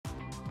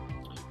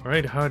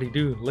Alright, howdy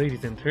do,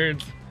 ladies and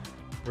turds.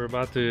 We're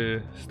about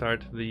to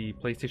start the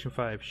PlayStation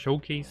 5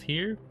 showcase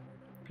here.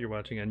 If you're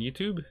watching on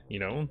YouTube, you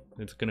know,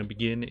 it's gonna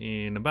begin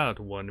in about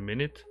 1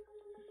 minute.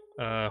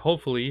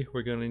 Hopefully,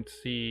 we're going to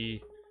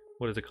see,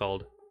 what is it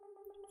called?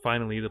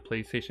 Finally, the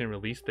PlayStation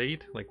release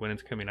date, like when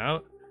it's coming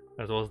out,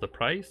 as well as the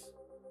price,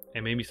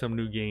 and maybe some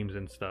new games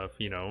and stuff,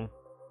 you know.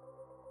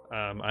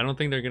 I don't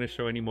think they're gonna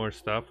show any more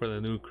stuff for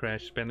the new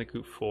Crash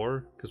Bandicoot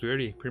 4, because we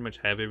already pretty much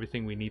have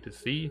everything we need to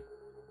see.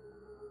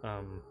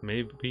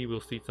 Maybe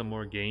we'll see some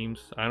more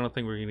games. I don't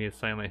think we're gonna get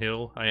Silent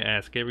Hill. I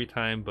ask every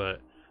time,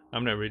 but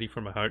I'm not ready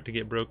for my heart to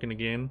get broken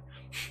again.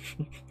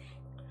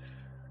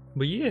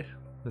 But yeah,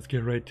 let's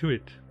get right to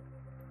it.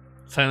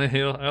 Silent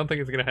Hill, I don't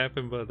think it's gonna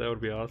happen, but that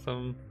would be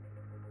awesome.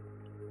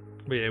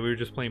 But yeah, we were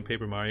just playing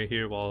Paper Mario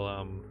here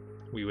while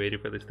we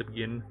waited for this to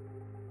begin.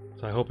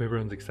 So I hope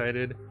everyone's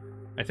excited.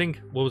 I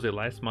think, what was it,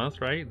 last month,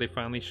 right? They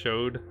finally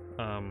showed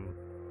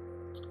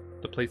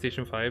the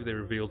PlayStation 5. They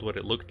revealed what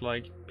it looked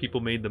like. People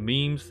made the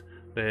memes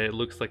that it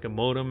looks like a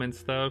modem and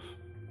stuff,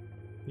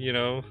 you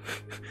know.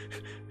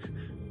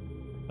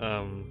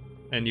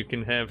 And you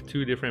can have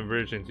two different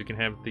versions. You can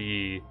have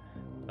the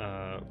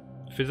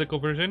physical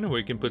version where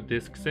you can put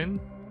discs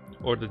in,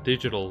 or the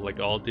digital, like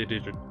all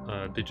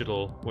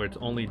digital, where it's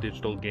only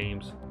digital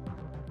games.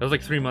 That was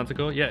like 3 months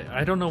ago. Yeah,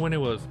 I don't know when it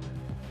was.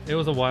 It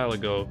was a while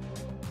ago.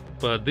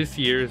 But this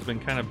year has been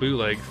kind of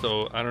bootleg,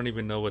 so I don't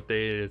even know what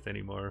day it is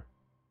anymore.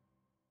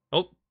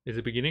 Oh, is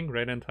it beginning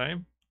right on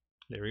time?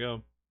 There we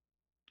go.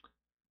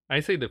 I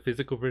say the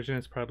physical version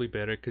is probably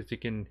better because you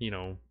can, you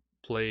know,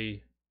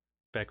 play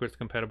backwards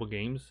compatible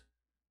games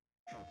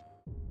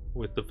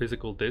with the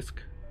physical disc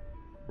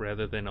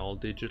rather than all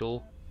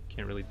digital.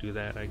 Can't really do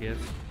that, I guess.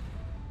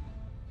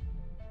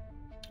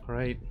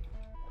 Alright.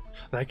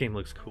 That game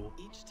looks cool.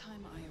 Each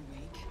time I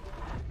awake,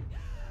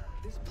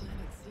 this planet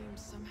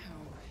seems somehow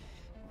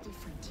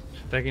different.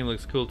 That game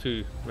looks cool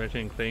too.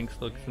 Ratchet and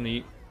Clank looks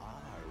neat.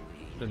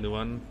 The new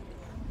one.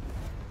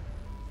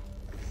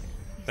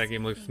 That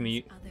game looks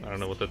neat. I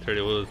don't know what the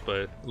turtle was,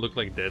 but it looked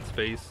like Dead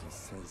Space.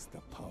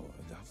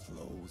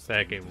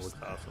 That game looks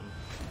awesome.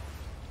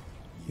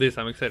 This,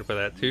 I'm excited for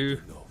that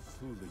too.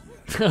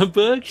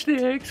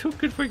 Bugstacks! Who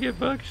could forget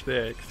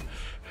Bugstacks?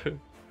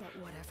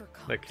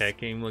 That cat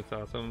game looks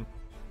awesome.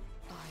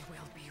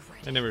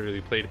 I never really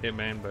played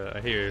Hitman, but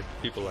I hear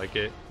people like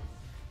it.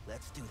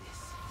 Let's do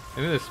this.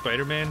 And then the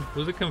Spider-Man,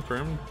 was it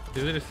confirmed?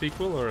 Is it a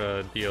sequel or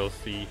a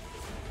DLC?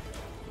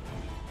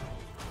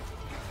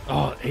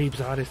 Oh,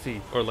 Abe's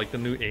Odyssey, or like the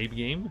new Abe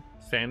game,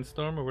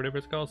 Sandstorm or whatever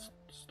it's called,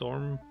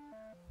 Storm.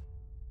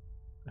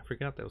 I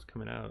forgot that was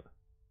coming out.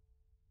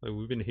 Like,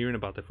 we've been hearing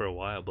about that for a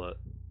while, but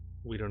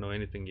we don't know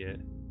anything yet.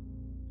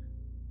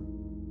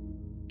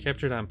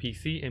 Captured on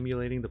PC,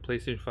 emulating the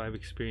PlayStation 5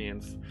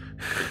 experience.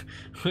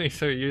 Wait,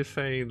 so you're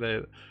saying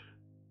that?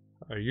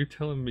 Are you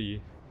telling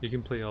me you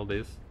can play all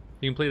this?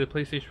 You can play the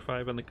PlayStation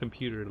 5 on the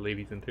computer,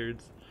 ladies and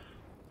turds.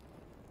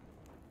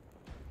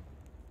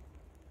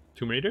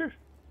 Tomb Raider?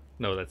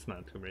 No, that's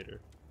not Tomb Raider.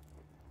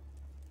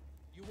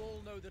 You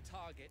all know the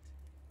target.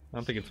 I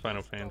don't think it's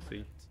Final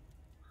Fantasy.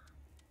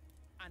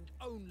 And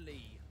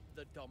only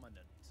the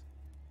dominant.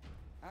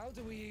 How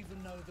do we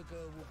even know the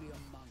girl will be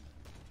among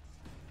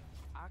us?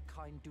 Our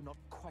kind do not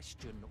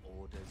question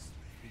orders.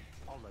 We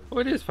follow. Oh,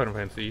 it is Final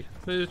Fantasy.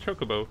 There's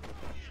Chocobo.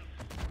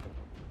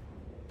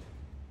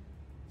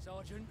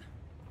 Sergeant,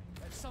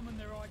 let's summon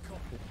their icon.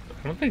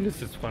 I don't think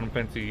this is Final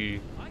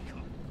Fantasy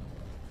Icon?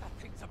 That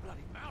thing's a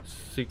bloody mouse.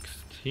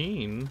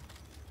 16,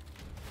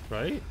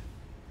 right?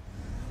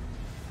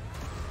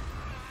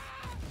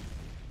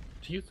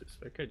 Jesus,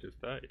 that guy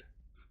just died.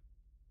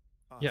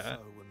 Yeah. Our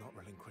foe will not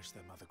relinquish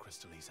their mother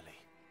crystal easily.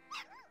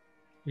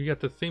 You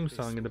got the theme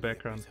song in the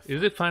background.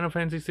 Is it Final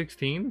Fantasy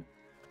 16?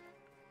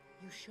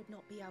 You should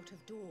not be out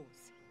of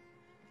doors.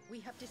 We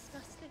have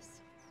discussed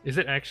this. Is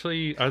it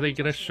actually? Are they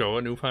gonna show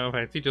a new Final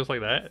Fantasy just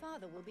like Your that?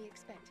 father will be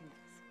expecting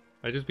us.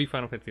 I just beat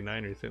Final Fantasy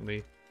 9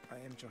 recently. I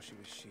am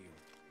Joshua's shield.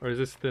 Or is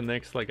this the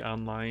next like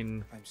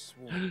online? I'm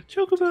sworn.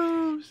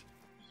 Chocobos!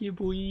 Yeah,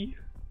 boy.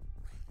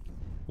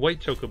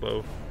 White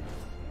Chocobo.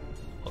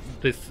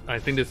 This, I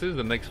think this is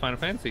the next Final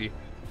Fantasy.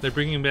 They're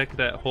bringing back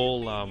that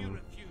whole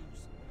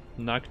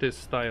Noctis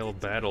style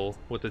battle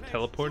with the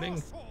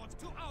teleporting.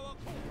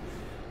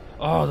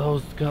 Oh,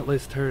 those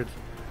gutless turds.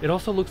 It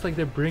also looks like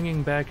they're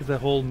bringing back the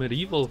whole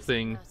medieval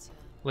thing.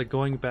 Like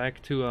going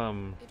back to, It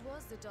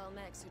was the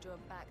Dalmex who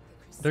drove back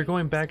the they're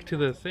going back Crusaders to in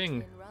the the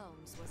thing. Twin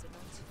Realms, was it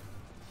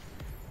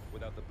not?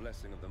 Without the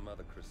blessing of the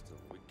Mother Crystal,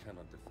 we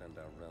cannot defend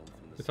our realm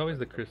from the It's always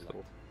the spread of crystal.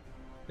 light.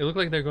 It looked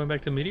like they're going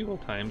back to medieval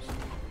times.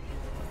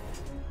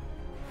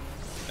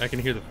 I can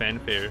hear the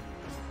fanfare.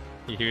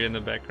 You hear it in the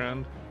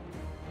background?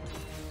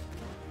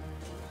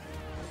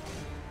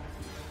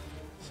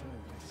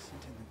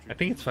 I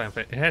think it's Final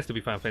Fantasy. It has to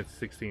be Final Fantasy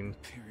 16.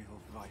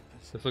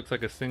 This looks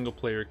like a single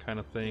player kind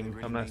of thing.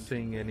 I'm not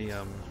seeing any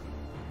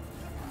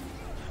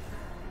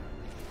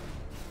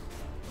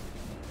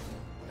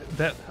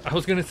that I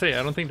was gonna say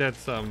I don't think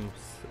that's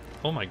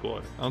Oh my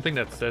god. I don't think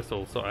that's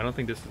Cecil, so I don't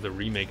think this is a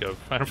remake of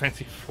Final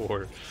Fantasy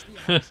IV.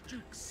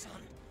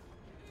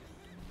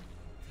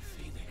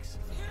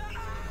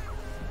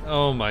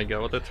 Oh my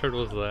god, what the turd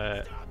was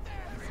that?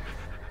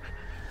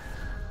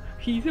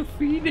 He's a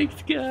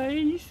phoenix,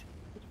 guys!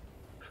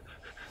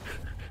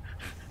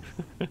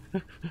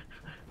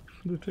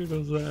 The turd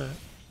was that?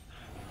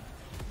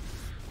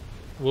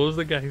 What was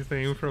the guy's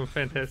name from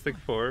Fantastic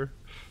Four?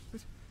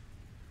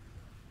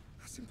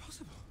 That's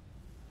impossible.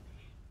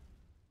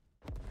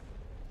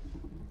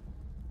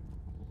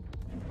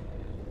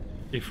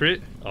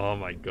 Ifrit? Oh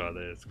my god,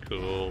 that's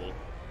cool.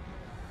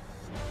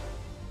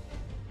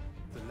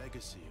 The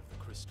legacy of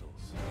the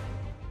crystals.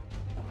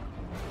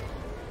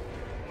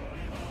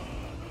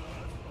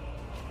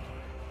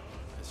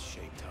 Has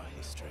shaped our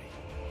history.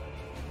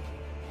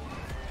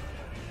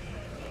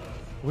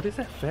 What is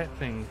that fat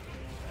thing?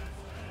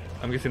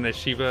 I'm guessing that's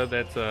Shiva,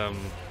 that's the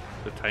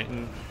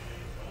Titan.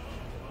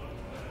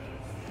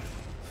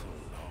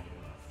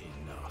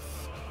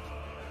 Enough.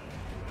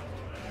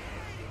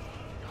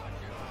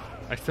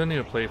 I still need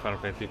to play Final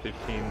Fantasy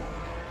 15.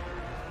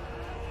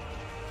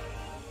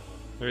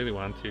 I really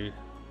want to.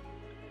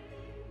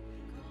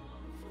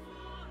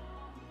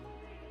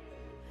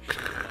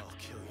 I'll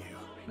kill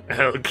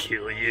you. I'll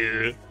kill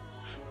you.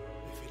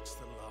 If it's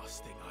the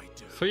last thing I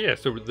do. So yeah,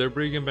 so they're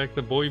bringing back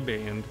the boy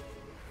band.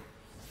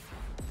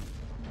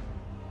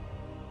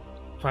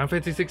 Final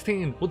Fantasy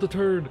 16. What the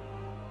turd?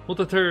 What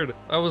the turd?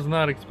 I was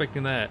not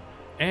expecting that.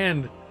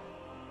 And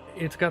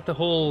it's got the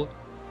whole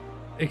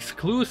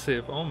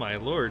exclusive. Oh my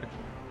lord.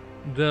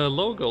 The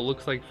logo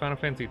looks like Final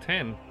Fantasy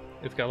 10.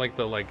 It's got like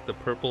the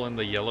purple and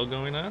the yellow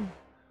going on.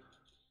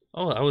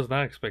 Oh, I was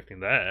not expecting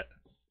that.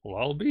 Well,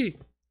 I'll be.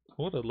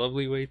 What a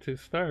lovely way to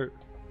start.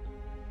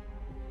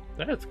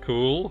 That's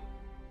cool.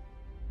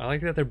 I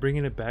like that they're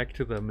bringing it back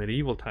to the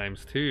medieval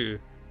times too.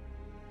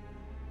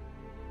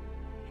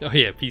 Oh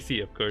yeah,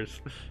 PC of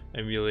course.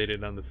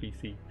 Emulated on the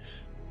PC.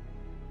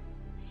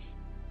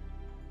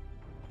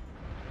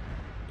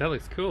 That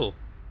looks cool.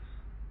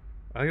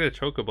 I like the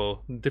chocobo.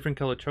 Different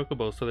color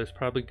chocobo, so there's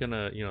probably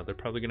gonna, you know, they're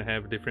probably gonna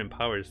have different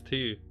powers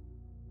too.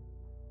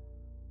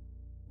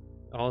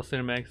 All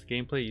cinematics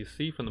gameplay you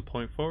see from the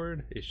point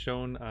forward is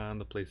shown on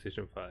the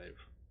PlayStation 5.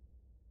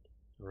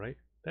 Alright,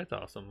 that's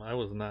awesome. I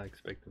was not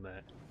expecting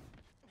that.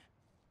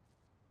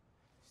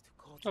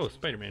 Oh,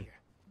 Spider-Man.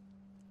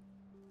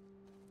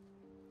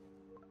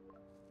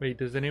 Wait,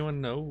 does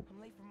anyone know? I'm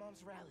late for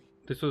Mom's rally.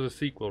 This was a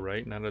sequel,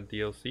 right? Not a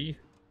DLC?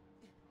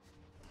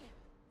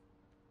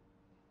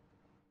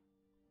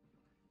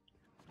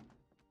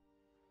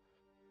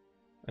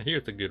 I hear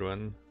it's a good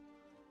one.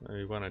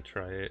 I want to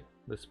try it.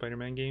 The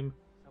Spider-Man game.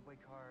 Subway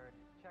card,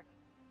 check.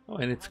 Oh,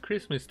 and it's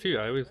Christmas too.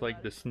 I always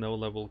like the snow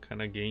level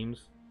kind of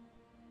games.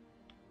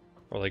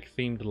 Or like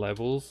themed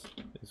levels.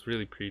 It's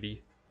really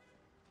pretty.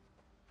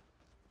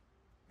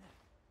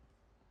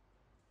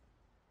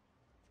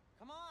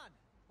 Come on,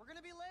 we're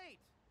gonna be late.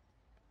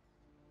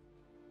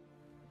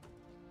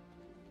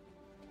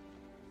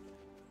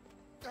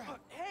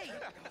 Hey,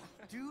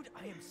 dude,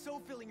 I am so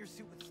filling your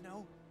suit with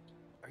snow.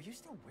 Are you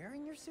still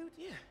wearing your suit?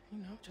 Yeah, you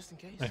know, just in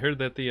case. I heard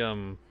that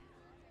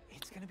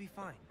It's gonna be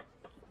fine.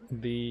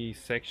 the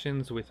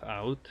sections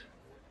without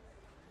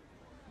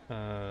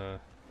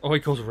oh,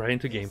 it goes right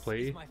into This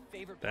gameplay. is my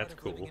favorite part That's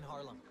of living cool. in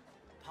Harlem.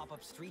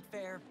 Pop-up street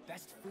fair,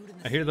 best food in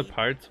the I hear the city,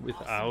 parts awesome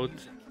without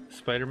music.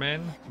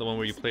 Spider-Man, the one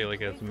where you play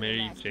like as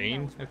Mary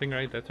Jane, I think,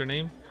 right? That's her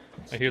name.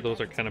 I hear those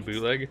are kind of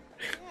bootleg.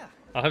 Yeah,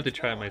 I'll have to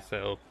try it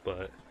myself,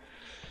 but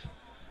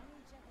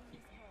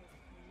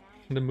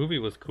the movie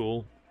was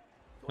cool.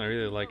 I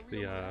really like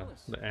the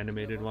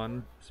animated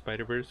one,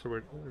 Spider-Verse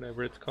or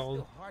whatever it's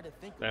called.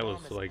 That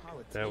was like,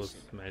 that was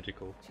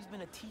magical. She's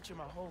been a teacher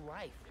my whole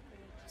life.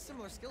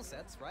 Similar skill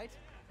sets, right?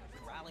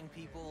 Corralling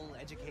people,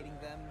 educating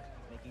them,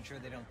 making sure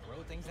they don't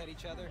throw things at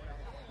each other.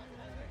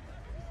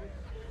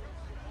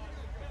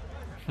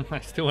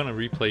 I still want to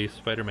replay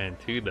Spider-Man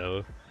 2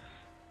 though.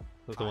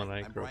 That's the one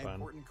I I'm grew up Brian on.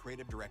 Horton,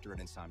 creative director at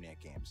Insomniac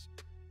Games.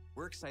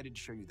 We're excited to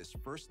show you this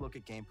first look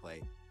at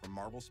gameplay from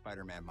Marvel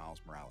Spider-Man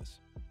Miles Morales.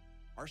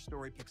 Our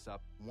story picks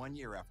up 1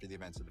 year after the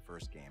events of the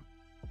first game,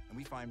 and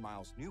we find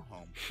Miles' new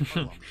home,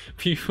 Harlem.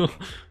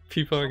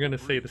 people are gonna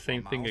say the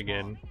same thing Miles'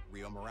 again. mom,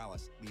 Rio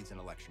Morales, leads an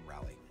election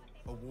rally,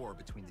 a war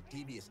between the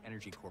devious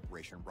energy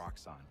corporation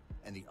Roxxon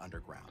and the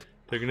Underground.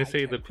 They're gonna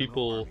say the High-tech criminal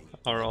people army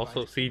are led by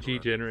also the CG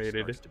Emperor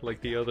generated, starts to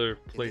like break the out. other In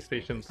this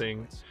PlayStation gameplay thing.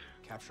 sequence,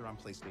 captured on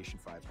PlayStation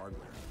 5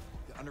 hardware,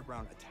 the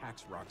Underground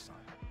attacks Roxxon,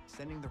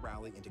 sending the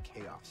rally into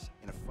chaos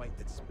in a fight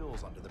that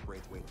spills onto the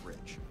Braithwaite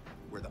Bridge,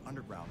 where the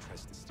Underground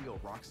tries to steal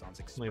Roxxon's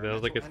Like, that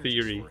was like a experimental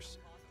energy theory. source,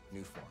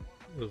 New Form.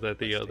 Was that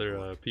the Let's take a other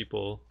look.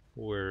 people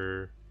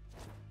were?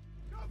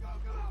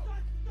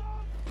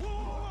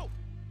 Whoa!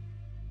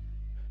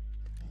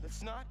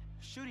 Let's not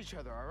shoot each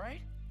other, all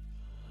right?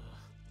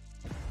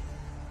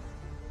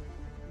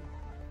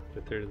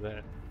 But there's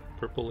that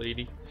purple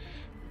lady.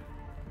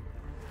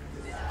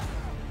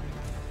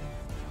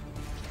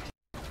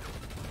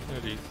 Oh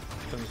geez,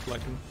 sun's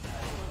flecking.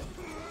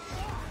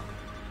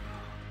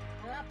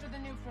 We're after the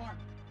new form.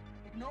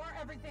 Ignore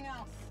everything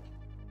else.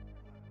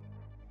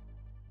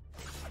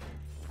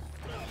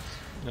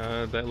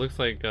 That looks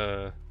like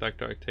Dr.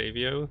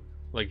 Octavio,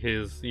 like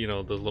his, you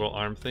know, the little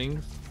arm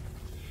things.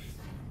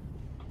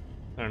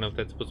 I don't know if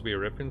that's supposed to be a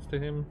reference to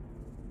him.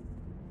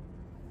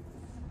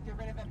 Get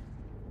rid of him.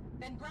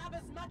 Then grab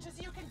as much as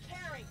you can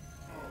carry.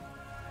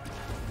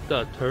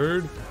 The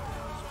turd?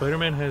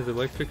 Spider-Man has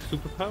electric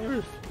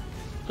superpowers?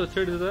 What the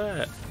turd is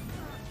that?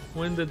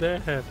 When did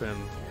that happen?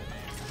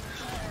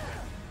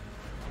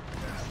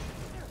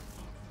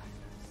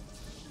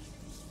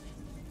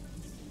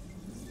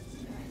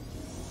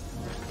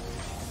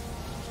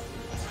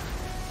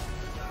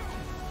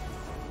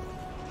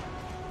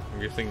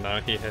 I'm guessing now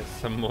he has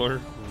some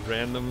more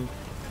random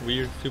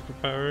weird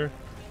superpower.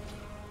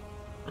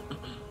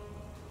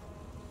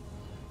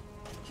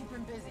 Keep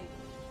him busy.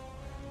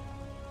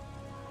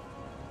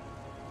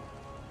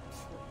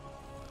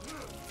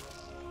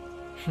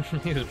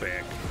 He's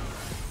back.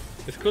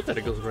 It's cool that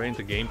it goes right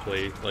into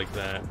gameplay like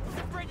that.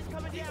 That bridge is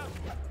coming down.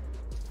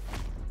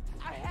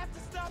 I have to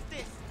stop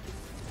this.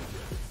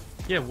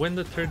 Yeah, when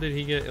the turd did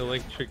he get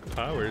electric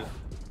powers?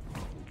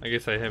 I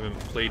guess I haven't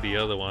played the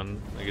other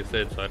one, like I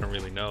said, so I don't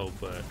really know,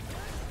 but...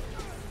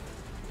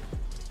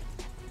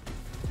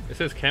 It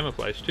says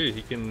camouflage too,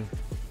 he can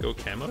go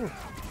camo?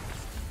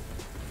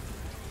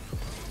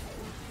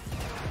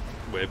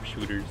 Web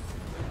shooters.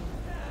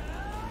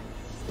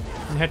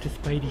 Not the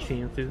Spidey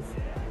senses.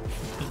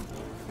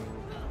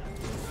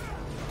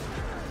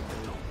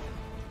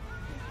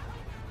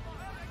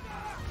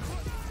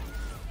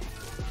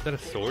 Is that a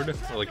sword?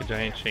 Or like a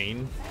giant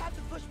chain? I have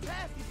to push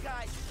past these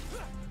guys.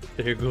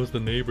 There goes the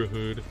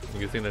neighborhood. I'm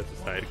guessing that's a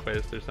side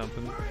quest or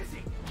something.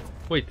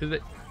 Wait, did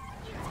it?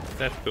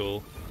 That's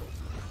cool.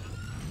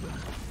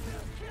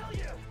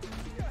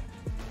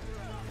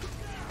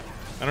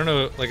 I don't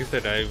know, like I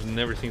said, I've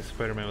never seen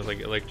Spider-Man with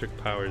like electric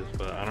powers,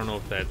 but I don't know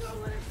if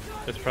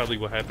that's probably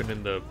what happened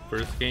in the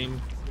first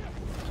game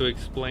to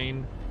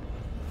explain.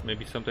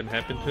 Maybe something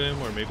happened to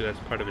him, or maybe that's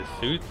part of his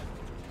suit.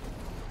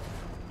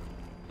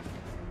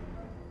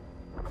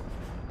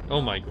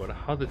 Oh my god,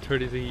 how the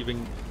turd is he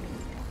even...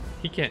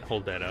 He can't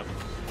hold that up.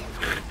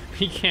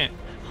 He can't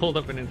hold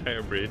up an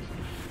entire bridge.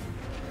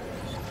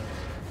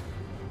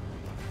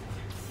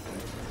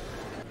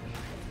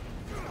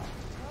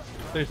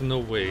 There's no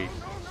way.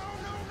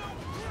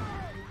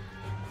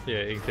 Yeah,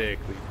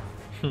 exactly.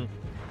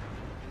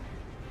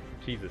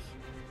 Jesus.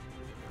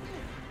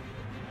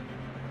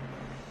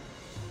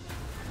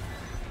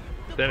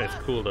 That is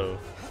cool though.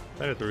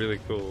 That is really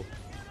cool.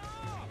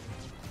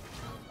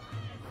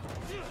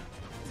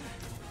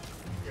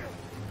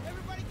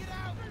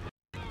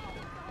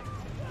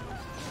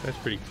 That's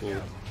pretty cool.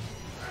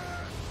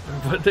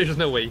 But there's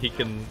no way he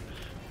can...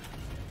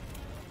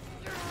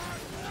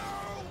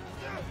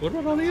 What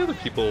about all the other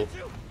people?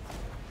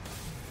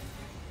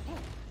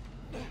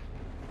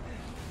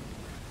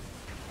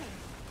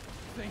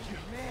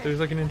 There's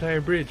like an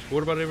entire bridge.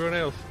 What about everyone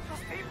else?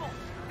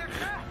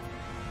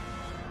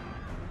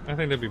 I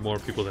think there'd be more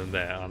people than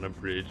that on a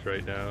bridge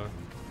right now.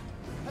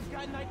 I've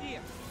got an idea.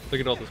 Look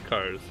at all those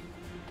cars.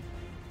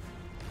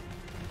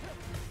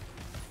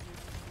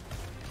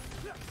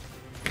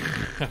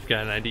 I've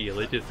got an idea.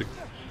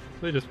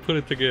 They just put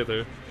it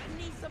together.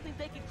 I need something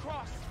they can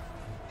cross.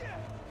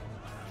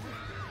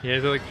 He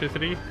has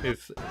electricity?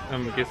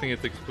 I'm guessing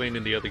it's explained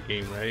in the other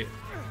game, right?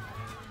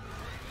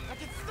 I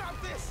can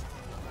stop this.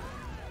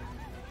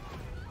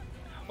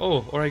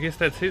 Oh, or I guess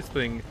that's his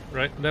thing,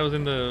 right? That was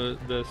in the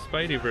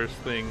Spideyverse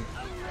thing.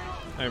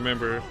 I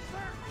remember.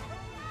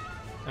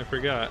 I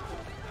forgot.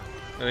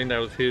 I think that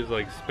was his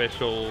like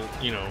special,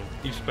 you know,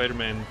 each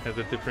Spider-Man has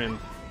a different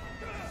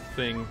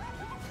thing.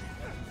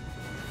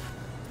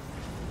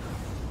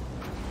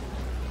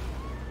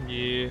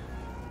 Yeah.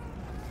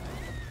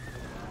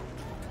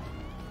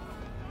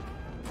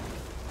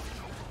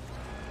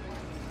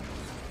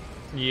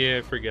 Yeah,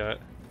 I forgot.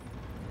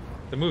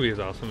 The movie is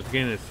awesome. It's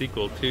getting a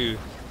sequel too.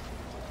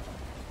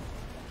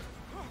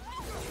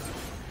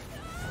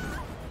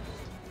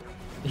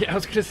 Yeah, I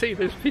was gonna say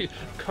there's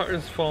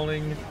cars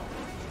falling.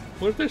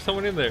 What if there's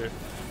someone in there?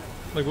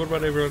 Like, what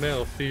about everyone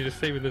else? So you're just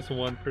saving this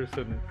one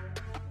person.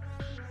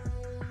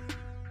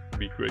 It'd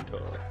be great.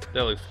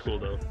 That looks cool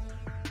though.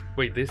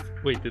 Wait,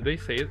 did they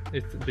say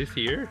it's this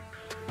year?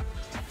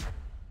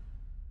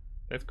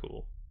 That's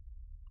cool.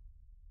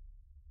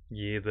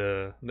 Yeah,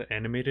 the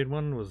animated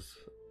one was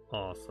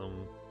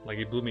awesome. Like,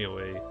 it blew me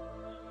away.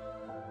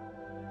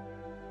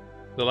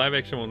 The live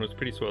action one was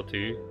pretty swell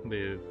too.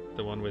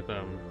 The one with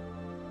I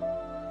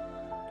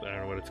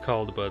don't know what it's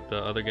called, but the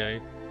other guy.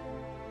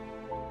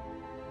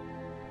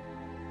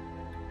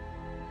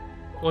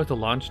 Oh, it's a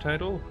launch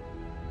title?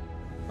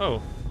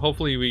 Oh,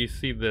 hopefully we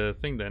see the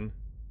thing then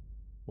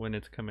when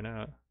it's coming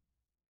out.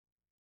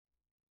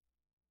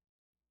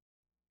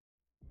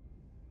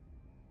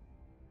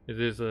 Is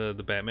this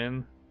the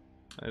Batman?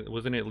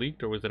 Wasn't it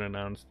leaked or was it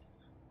announced?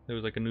 There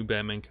was like a new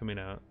Batman coming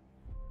out.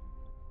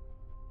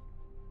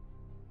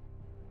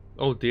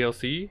 Oh,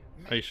 DLC?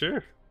 Are you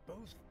sure?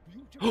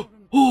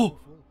 Oh,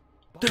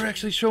 they're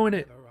actually showing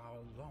it!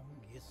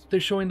 they're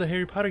showing the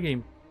Harry Potter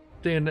game.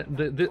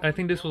 Then I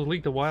think this was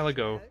leaked a while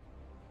ago.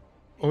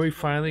 Are we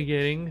finally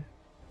getting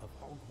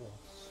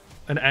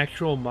an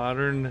actual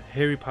modern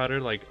Harry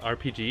Potter like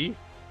RPG?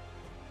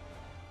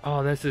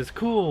 Oh, this is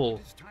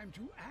cool.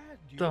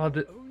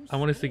 I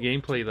want to see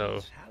gameplay though.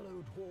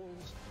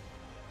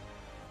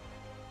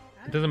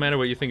 It doesn't matter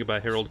what you think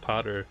about Harold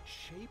Potter.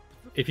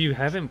 If you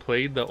haven't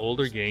played the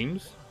older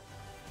games,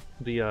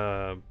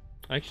 I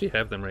actually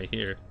have them right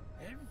here.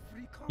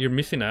 You're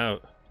missing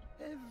out.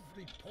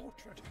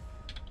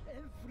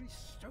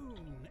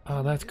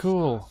 Oh, that's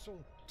cool.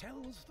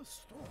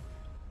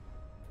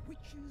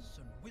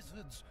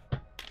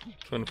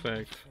 Fun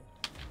fact.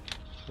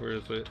 Where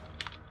is it?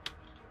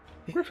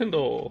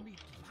 Gryffindor.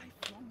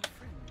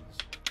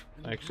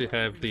 I actually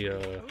have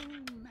the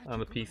on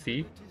the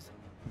PC,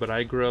 but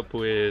I grew up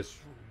with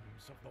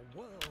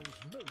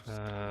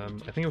I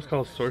think it was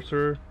called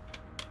Sorcerer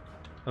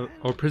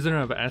or Prisoner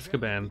of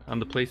Azkaban on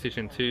the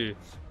PlayStation 2.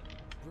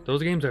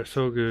 Those games are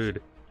so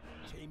good.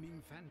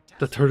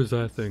 The turd is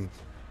that thing.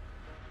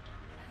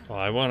 Oh,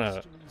 I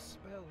wanna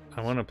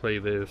play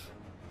this.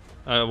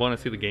 I wanna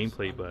see the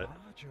gameplay, but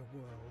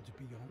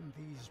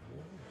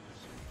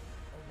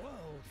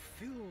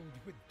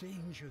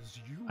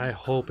I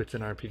hope it's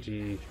an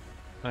RPG.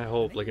 I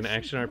hope, like an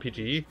action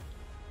RPG.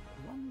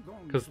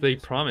 Because they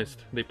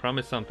promised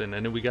something,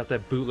 and then we got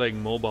that bootleg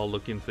mobile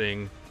looking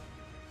thing.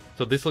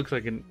 So this looks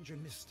like an...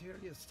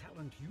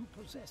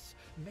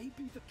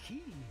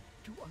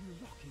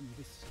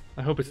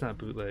 I hope it's not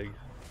bootleg.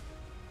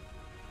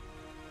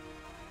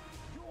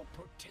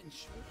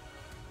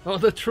 Oh,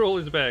 the troll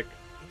is back.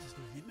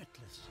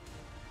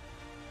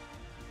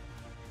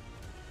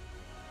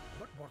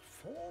 But what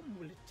form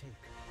will it take?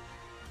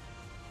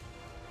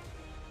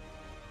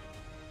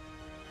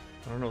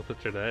 I don't know what the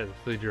threat is.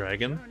 The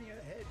dragon? Journey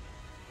ahead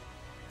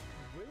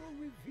will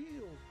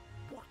reveal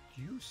what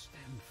you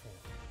stand for.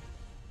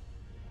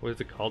 What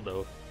is it called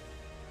though?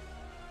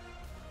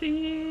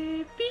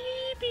 The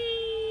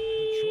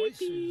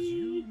choices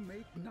you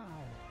make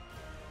now.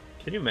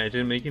 Can you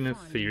imagine making a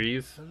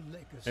series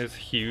as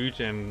huge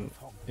and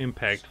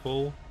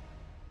impactful?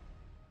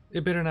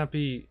 It better not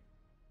be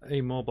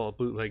a mobile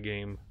bootleg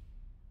game.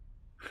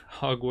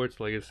 Hogwarts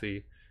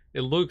Legacy.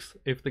 It looks,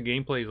 if the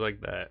gameplay is like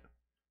that,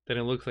 then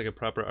it looks like a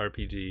proper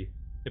RPG.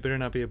 It better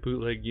not be a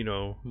bootleg, you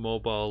know,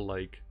 mobile,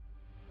 like...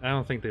 I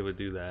don't think they would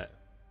do that.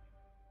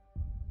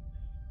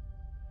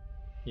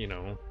 You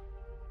know.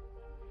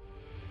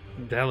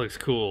 That looks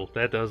cool.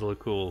 That does look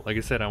cool. Like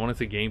I said, I want to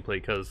see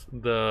gameplay because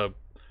the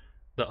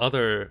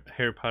other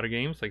Harry Potter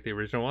games, like the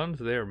original ones,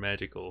 they're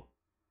magical.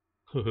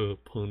 Pun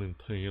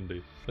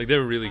intended. Like,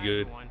 they're really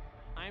good. Hi, everyone.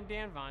 I'm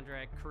Dan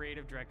Vondrak,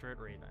 creative director at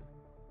Raven.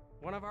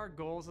 One of our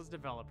goals as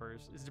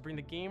developers is to bring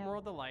the game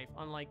world to life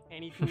unlike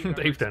anything we've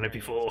ever They've done it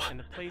experienced, before. and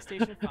the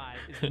PlayStation 5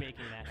 is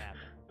making that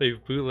happen.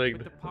 They've bootlegged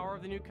With the power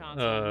of the new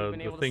console, we've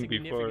been able to thing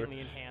significantly before.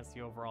 enhance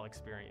the overall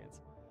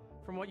experience.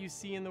 From what you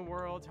see in the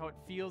world, how it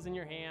feels in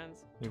your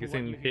hands, You to can what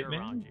see you hear Hitman?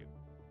 around you.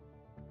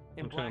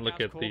 In I'm trying to Black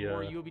look Ops at Cold the,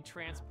 War, you will be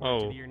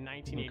transported to the year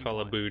Call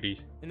 1981, of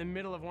Booty. in the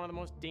middle of one of the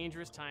most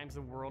dangerous times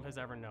the world has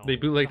ever known. They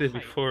bootlegged the it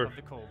height before, of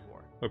the Cold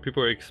War. where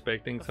people were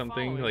expecting The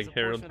something following is like a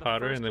portion Harold of the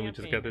Potter, first and then we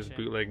just campaign got this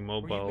mission bootleg where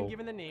you've been mobile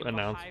given the name of a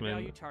high-value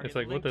announcement. target It's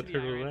like, what linked the to the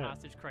turtle Iran is that?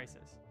 hostage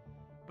crisis.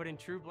 But in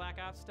true Black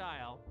Ops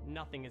style,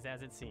 nothing is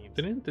as it seems.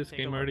 Didn't this Take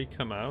a game look. already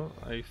come out?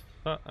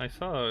 I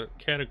saw a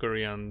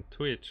category on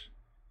Twitch.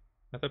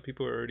 I thought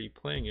people were already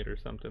playing it or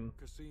something.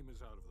 Kasim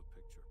is out of the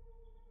picture.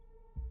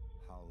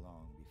 How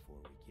long before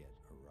we get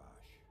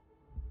Arash?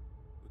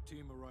 The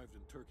team arrived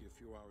in Turkey a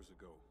few hours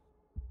ago.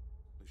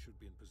 They should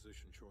be in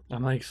position shortly.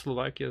 I'm like,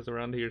 Slovakia's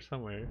around here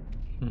somewhere.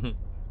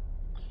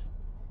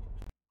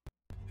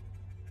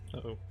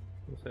 Uh-oh,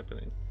 what's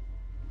happening?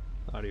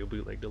 Audio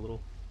bootlegged a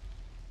little.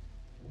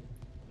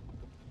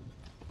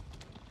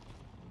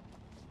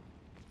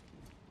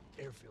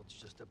 Airfield's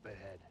just up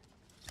ahead.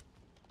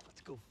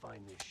 Let's go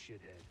find this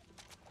shithead.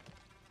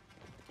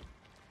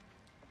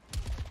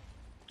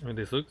 I mean,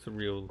 this looks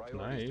real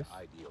nice.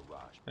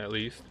 At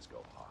least.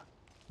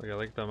 Like, I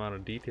like the amount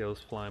of details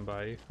flying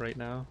by right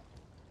now.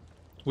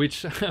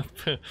 Which,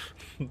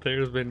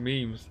 there's been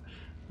memes.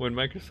 When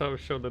Microsoft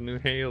showed the new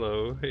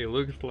Halo, it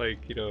looks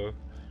like, you know,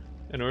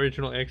 an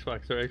original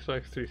Xbox or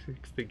Xbox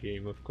 360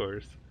 game, of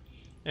course.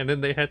 And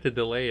then they had to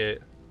delay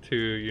it to,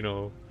 you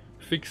know,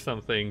 fix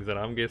some things, and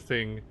I'm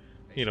guessing,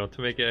 you know,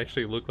 to make it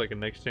actually look like a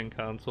next-gen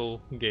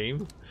console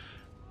game.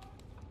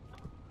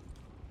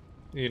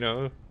 You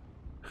know?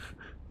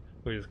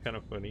 Which is kind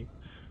of funny.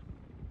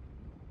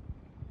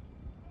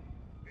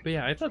 But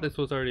yeah, I thought this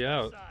was already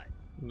out.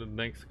 The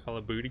next Call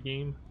of Duty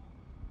game.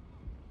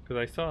 Because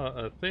I saw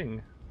a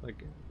thing,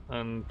 like,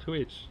 on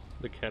Twitch,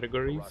 the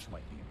categories.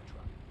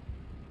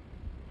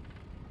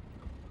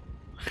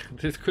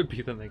 This could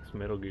be the next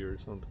Metal Gear or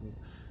something.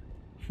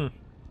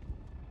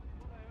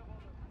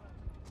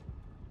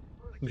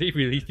 They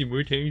released it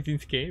more times than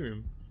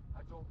Skyrim.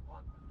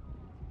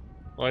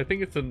 Well, I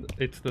think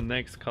it's the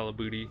next Call of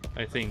Duty,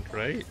 I think,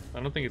 right? I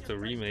don't think it's a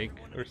remake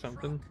or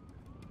something.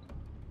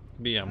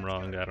 Maybe I'm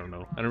wrong, I don't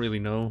know. I don't really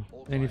know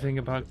anything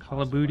about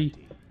Call of Duty.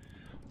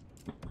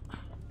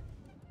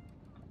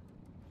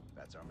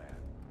 That's our man.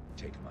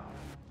 Take him out.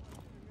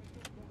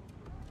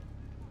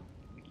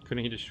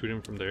 Couldn't he just shoot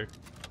him from there?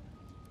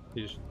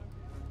 He just...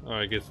 Oh,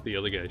 I guess the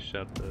other guy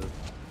shot the...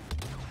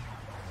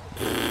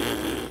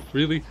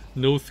 Really?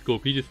 No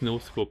scope, he just no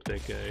scoped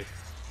that guy.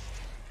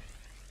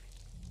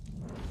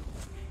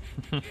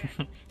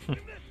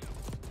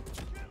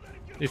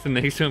 It's the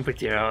next one, but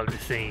they're all the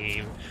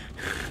same.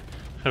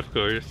 Of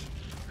course.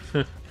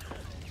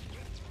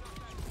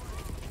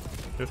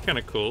 That's kind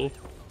of cool.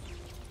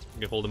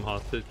 You can hold him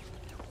hostage.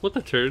 What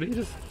the turd? He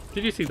just...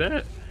 Did you see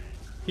that?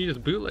 He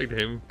just bootlegged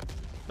him.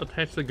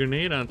 Attached the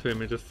grenade onto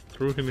him and just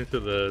threw him into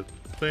the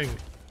thing.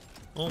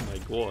 Oh my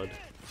god.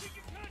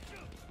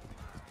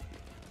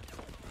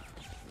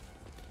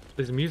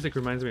 This music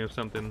reminds me of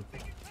something.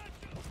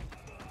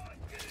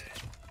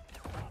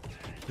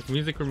 This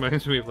music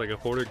reminds me of like a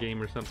horror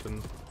game or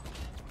something.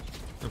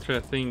 I'm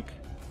trying to think.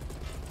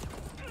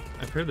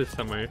 I've heard this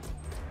somewhere.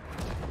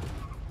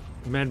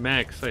 Mad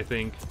Max, I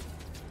think.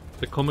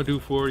 The Commodore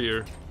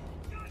Warrior.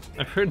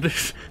 I've heard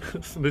this.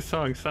 This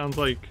song sounds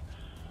like.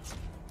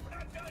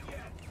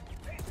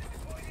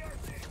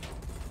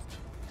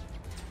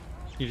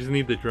 You just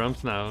need the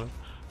drums now.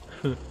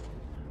 Oh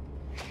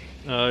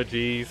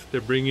jeez, they're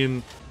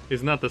bringing.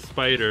 It's not the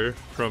spider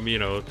from, you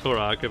know,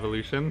 Turok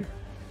Evolution,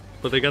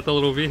 but they got the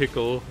little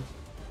vehicle.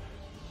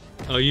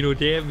 Oh, you know what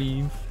that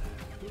means.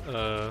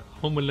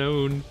 Home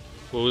Alone.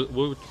 What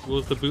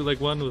was the bootleg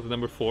one? Was it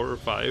number 4 or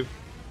 5?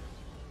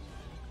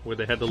 Where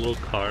they had the little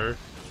car.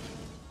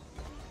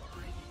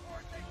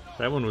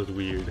 That one was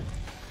weird.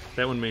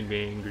 That one made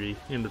me angry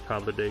in the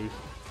toddler days.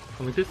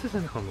 I'm like, this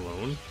isn't Home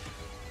Alone.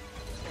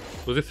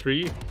 Was it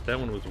 3? That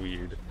one was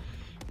weird.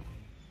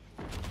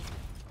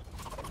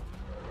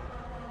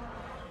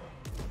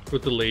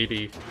 With the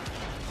lady.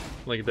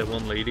 Like that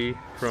one lady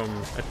from,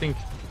 I think,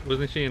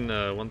 wasn't she in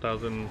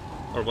 1000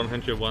 or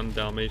 101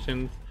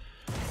 Dalmatians?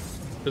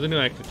 There's a new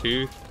actor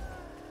too.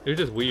 It was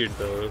just weird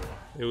though.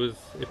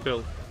 It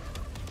felt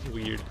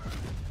weird.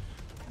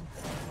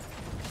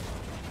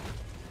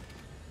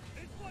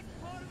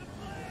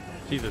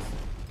 Jesus.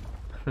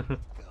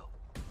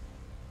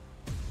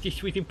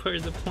 Just waiting part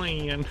of the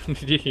plan.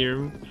 Did you hear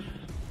him?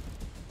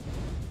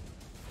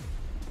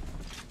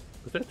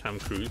 Was that Tom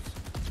Cruise?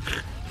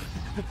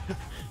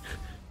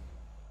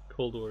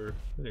 Cold War.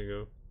 There you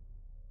go.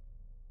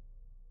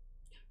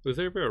 Was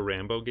there ever a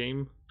Rambo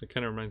game? It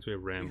kind of reminds me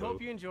of Rambo. We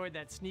hope you enjoyed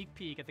that sneak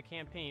peek at the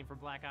campaign for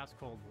Black Ops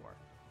Cold War.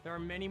 There are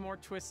many more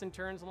twists and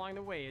turns along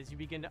the way as you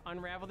begin to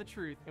unravel the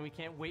truth, and we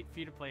can't wait for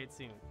you to play it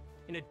soon.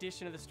 In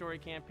addition to the story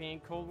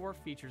campaign, Cold War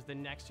features the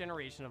next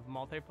generation of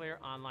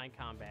multiplayer online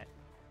combat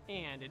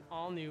and an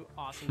all-new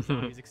awesome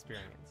zombies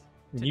experience.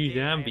 New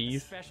Today, I have the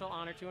zombies. special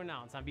honor to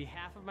announce on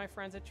behalf of my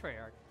friends at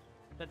Treyarch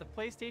that the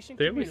PlayStation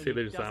They always community say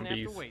there's doesn't have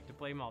zombies. to wait to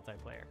play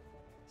multiplayer.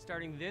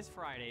 Starting this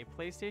Friday,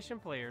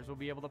 PlayStation players will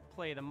be able to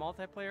play the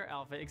multiplayer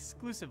alpha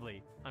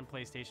exclusively on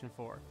PlayStation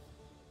 4.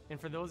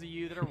 And for those of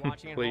you that are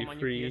watching at Play home on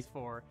free. your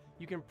PS4,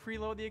 you can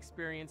preload the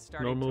experience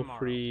starting Normal tomorrow.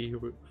 fee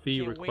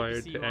Can't wait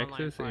required see to you online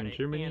access in Friday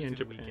Germany and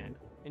through the Japan. weekend.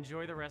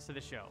 Enjoy the rest of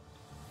the show.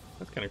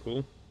 That's kind of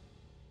cool.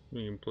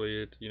 You can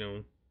play it, you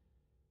know,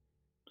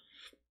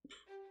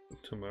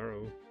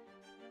 tomorrow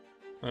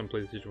on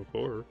PlayStation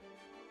 4.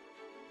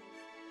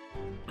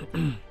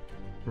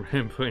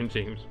 Rambo and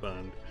James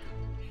Bond.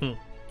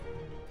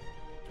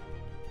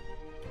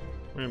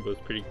 Rambo's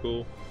pretty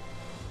cool.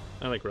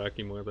 I like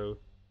Rocky more though.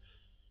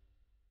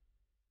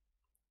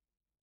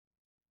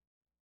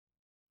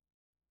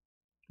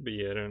 But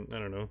yeah, I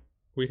don't know.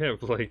 We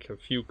have like a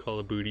few Call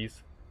of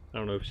Duties. I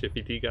don't know if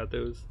Shiffy T got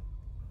those.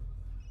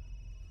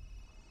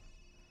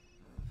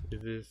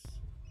 Is this...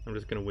 I'm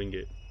just gonna wing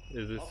it.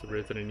 Is this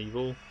Resident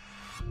Evil?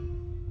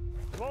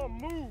 Come on,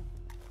 move!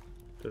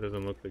 That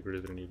doesn't look like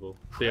Resident Evil.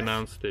 They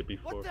announced it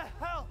before. What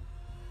the hell?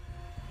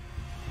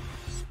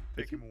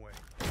 Take him away.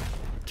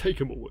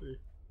 Take him away.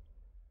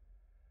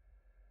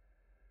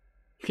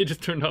 He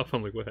just turned off.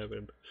 I'm like, what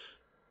happened?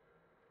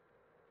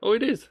 Oh,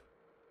 it is.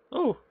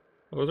 Oh,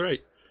 I was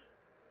right.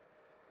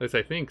 At least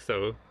I think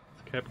so.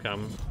 It's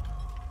Capcom.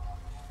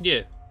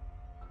 Yeah.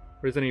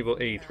 Resident Evil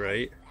 8,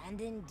 right? And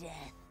in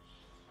death,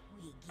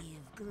 we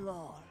give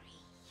glory.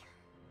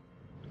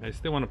 I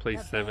still want to play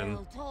The 7.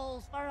 bell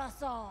tolls for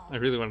us all. I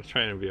really want to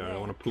try it in VR. I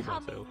want to poop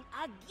Coming myself.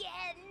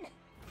 again.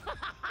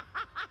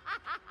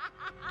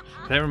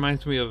 That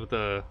reminds me of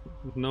the...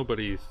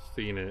 Nobody's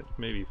seen it.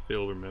 Maybe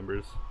Phil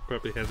remembers.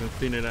 Probably hasn't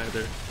seen it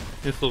either.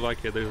 In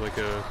Slovakia, there's like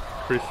a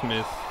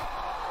Christmas...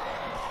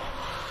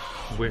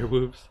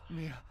 Werewolves?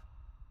 Mia.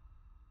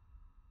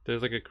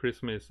 There's like a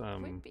Christmas,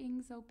 Quit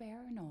being so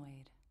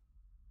paranoid.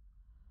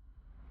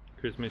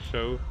 Christmas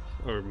show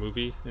or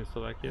movie in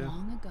Slovakia.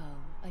 Long ago,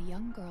 a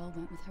young girl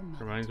went with her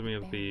mother. Reminds to me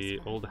of berries the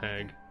for her old father,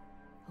 hag.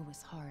 who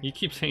was hard. You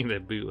keep saying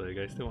that bootleg.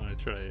 I still want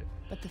to try it.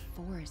 But the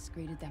forest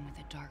greeted them with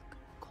a dark,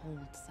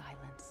 cold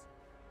silence.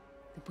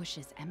 The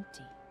bushes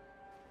empty.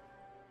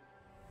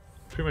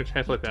 pretty much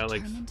Half-Life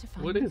Alex. Determined to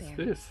find What the is bear,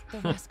 this? The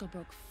rascal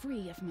broke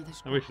free of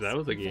Mother's I wish grasp that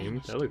was a and game.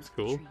 vanished That looks into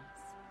the cool. trees.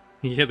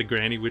 He had the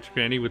granny, witch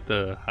granny with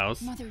the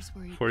house, Mother's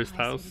worried forest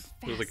cries house.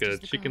 faded It was like fast a as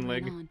the chicken girl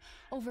ran leg. on,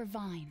 over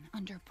vine,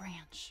 under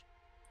branch,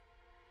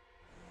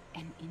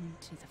 and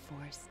into the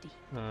forest deep.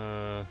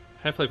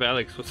 Half-Life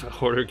Alex was a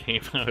horror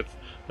game. That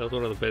was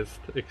one of the best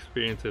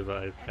experiences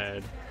I've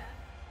had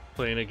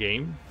playing a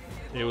game.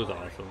 It was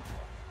awesome.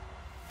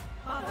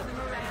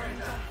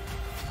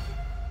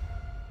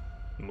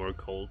 More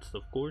Colts,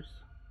 of course.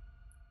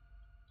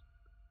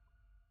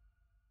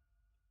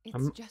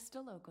 It's just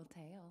a local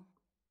tale.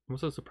 I'm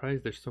also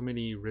surprised there's so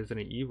many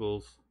Resident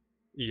Evils.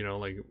 You know,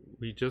 like,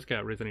 we just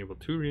got Resident Evil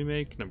 2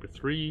 Remake, number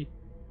 3,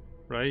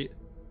 right?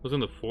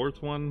 Wasn't the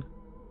 4th one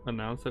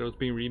announced that it was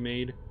being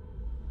remade?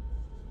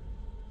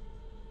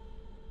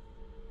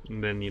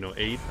 And then, you know,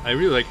 8. I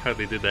really like how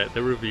they did that.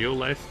 The reveal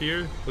last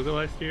year, was it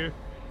last year?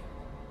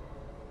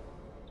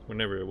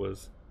 Whenever it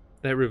was.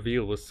 That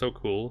reveal was so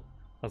cool.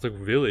 I was like,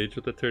 Village?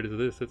 What the turd is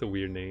this? That's a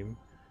weird name.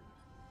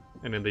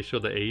 And then they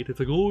showed the 8. It's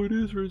like, oh, it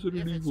is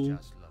Resident Evil.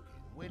 Just looking.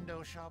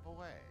 Window shop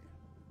away.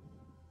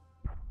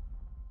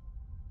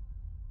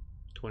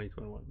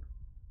 2021.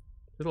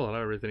 There's a lot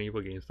of Resident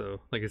Evil games though.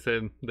 Like I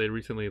said, they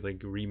recently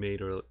like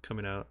remade or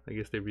coming out. I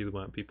guess they really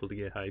want people to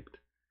get hyped.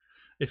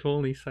 If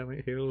only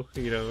Silent Hill,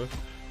 you know,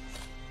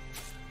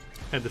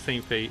 had the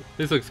same fate.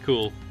 This looks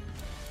cool.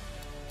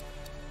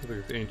 This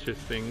looks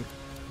interesting.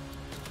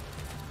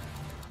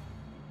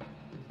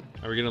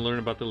 Are we gonna learn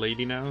about the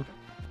lady now?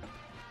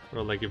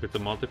 Or like if it's a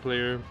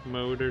multiplayer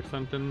mode or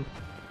something?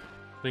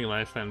 I think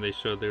last time they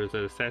showed there was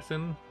an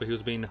assassin, but he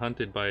was being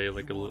hunted by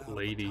like a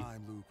lady.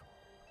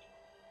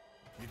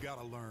 You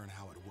gotta learn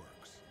how it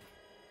works.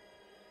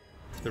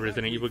 The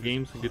Resident Evil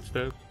games, good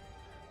stuff.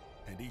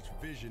 And each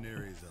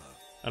visionary's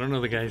I don't know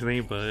the guy's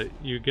name, but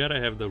you gotta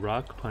have the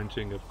rock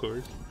punching, of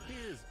course.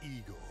 Here's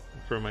Igor.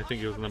 From I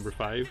think it was number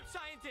 5.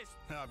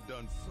 I've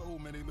done so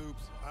many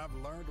loops, I've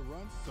learned to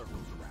run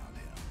circles around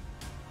him.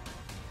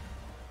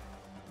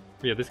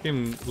 Yeah, this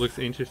game looks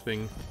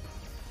interesting.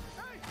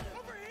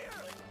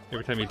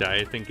 Every time you die,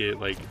 I think it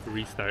like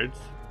restarts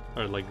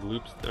or like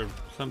loops or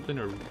something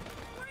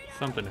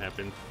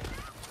happens.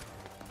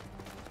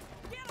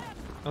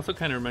 Also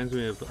kind of reminds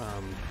me of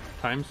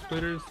Time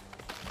Splitters.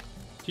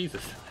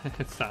 Jesus,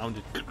 it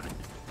sounded good.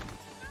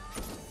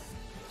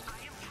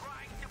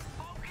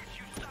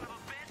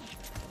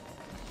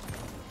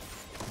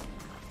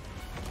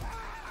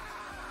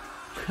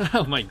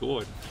 Oh my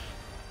god.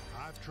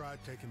 I've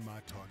tried taking my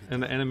target.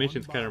 And the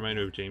animations kind of remind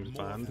me of James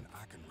Bond.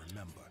 I can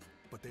remember,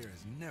 but there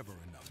is never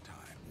enough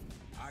time.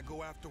 I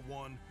go after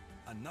one,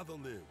 another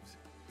lives.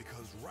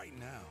 Because right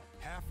now,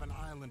 half an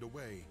island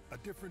away, a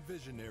different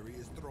visionary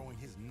is throwing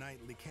his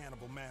nightly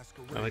cannibal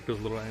masquerade. I like those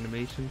little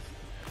animations.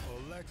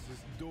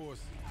 Alexis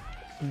Dorsey.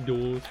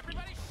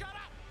 Everybody shut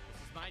up!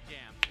 This is my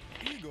jam.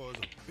 Igor's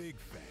a big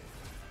fan,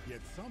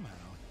 yet somehow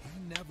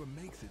he never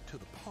makes it to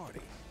the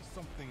party.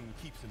 Something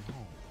keeps him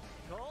home.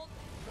 Colt,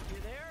 you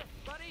there,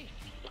 buddy?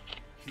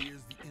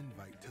 Here's the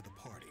invite to the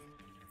party.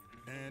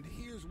 And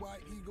here's why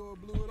Igor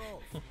blew it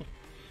off.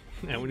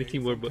 I want to see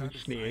more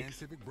Bugsnax.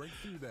 Scientific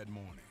breakthrough that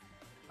morning.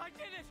 I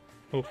did it!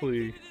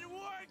 Hopefully It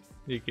works!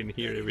 you can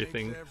hear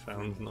everything.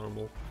 Sounds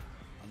normal.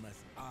 Unless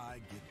I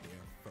get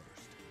there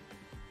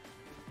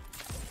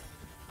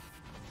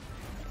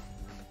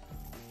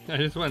first. I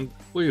just went,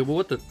 wait,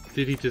 what the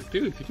did he just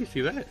do? Did you see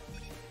that?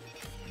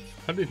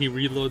 How did he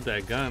reload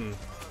that gun?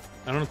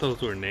 I don't know if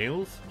those were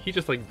nails. He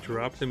just like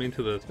dropped them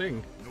into the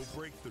thing. No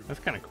breakthrough. That's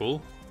kind of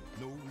cool.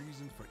 No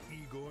reason for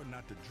Igor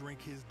not to drink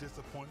his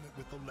disappointment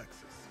with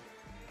Alexis.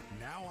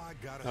 Now I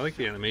gotta I like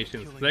the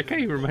animations. That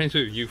guy reminds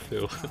me of you,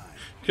 Phil.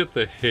 Got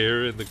the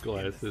hair and the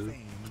glasses.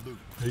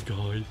 Hey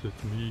guys,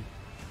 it's me.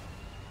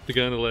 The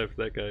guy on the left,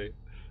 that guy.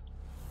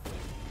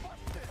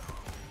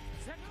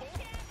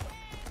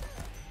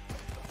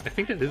 I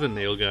think that is a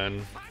nail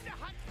gun.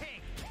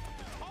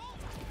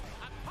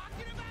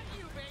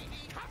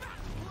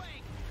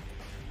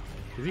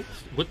 Is he?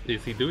 What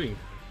is he doing?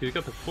 He's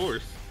got the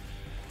force.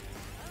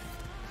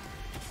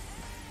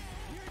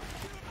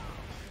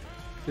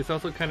 This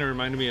also kind of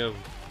reminded me of,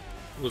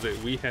 was it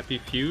We Happy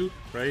Few,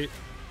 right?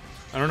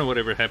 I don't know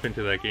whatever happened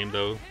to that game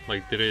though.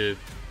 Like, did it?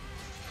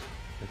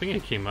 I think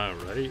it came out,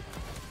 right?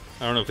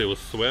 I don't know if it was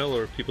swell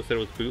or people said it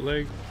was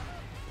bootleg,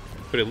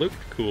 but it looked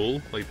cool.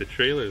 Like the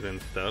trailers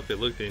and stuff, it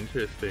looked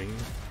interesting.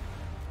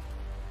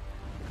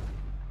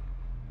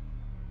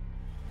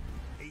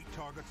 8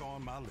 targets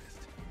on my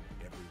list.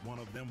 Every one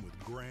of them with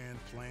grand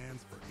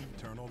plans for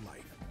eternal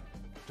life.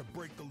 To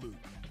break the loop,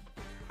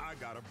 I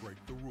gotta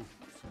break the rules.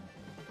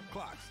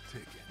 Clock's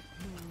ticking.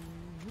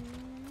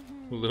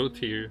 A little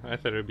tear. I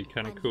thought it'd be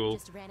kind of cool.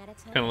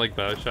 Kind of like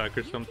Bioshock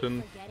or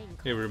something.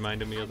 It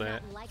reminded me of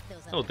that.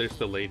 Oh, there's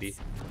the lady.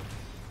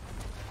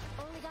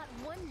 Only got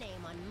one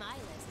name on my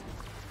list.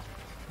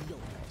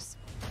 Yours.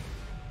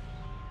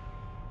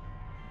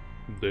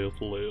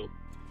 Deathloop.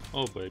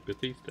 Oh, by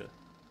Batista.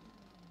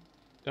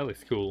 That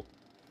looks cool.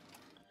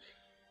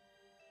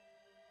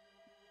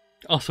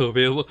 Also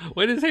available.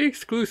 Why does it say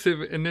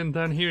exclusive and then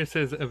down here it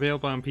says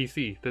available on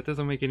PC? That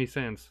doesn't make any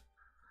sense.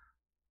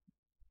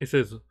 It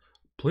says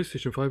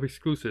PlayStation 5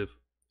 exclusive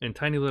in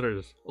tiny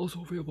letters.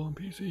 Also available on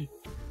PC.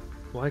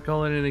 Why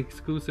call it an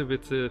exclusive?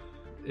 It's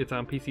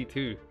on PC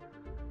too.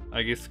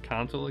 I guess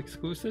console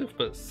exclusive,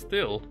 but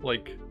still,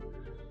 like,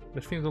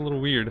 that seems a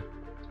little weird.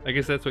 I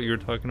guess that's what you were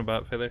talking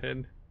about,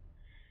 Featherhead,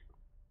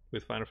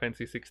 with Final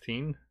Fantasy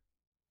 16.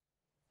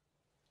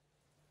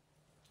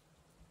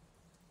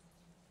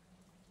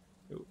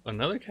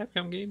 Another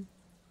Capcom game?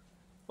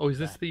 Oh, is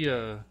this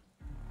the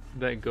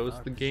that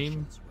Ghost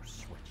game?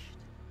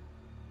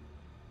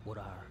 Would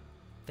our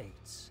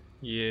fates?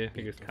 Yeah,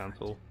 I guess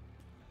console.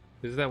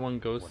 Is that one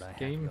Ghost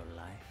game? Your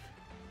life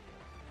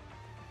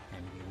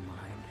and you mine?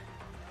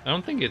 I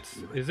don't think it's.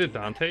 Is it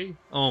Dante?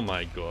 Oh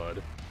my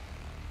god!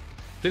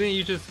 Didn't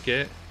you just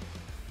get?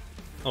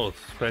 Oh,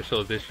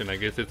 special edition. I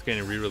guess it's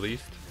getting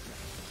re-released.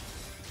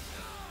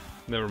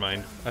 Never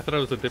mind. I thought it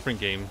was a different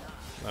game.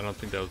 I don't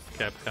think that was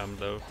Capcom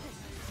though.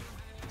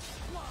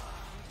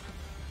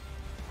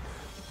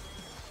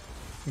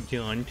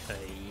 Dante.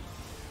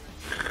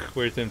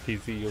 Where's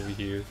MTZ over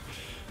here?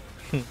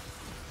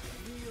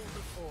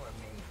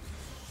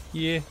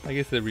 Yeah, I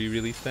guess the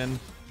re-release then.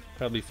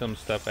 Probably some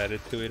stuff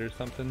added to it or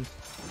something.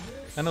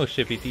 I know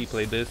Shippy T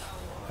played this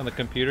on the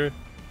computer.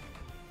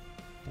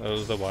 That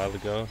was a while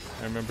ago.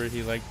 I remember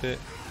he liked it.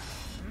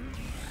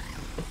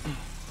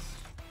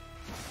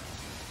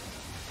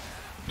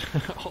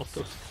 All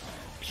those.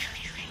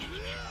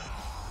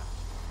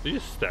 Did he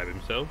just stab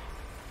himself?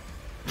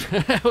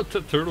 What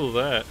the turtle's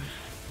that?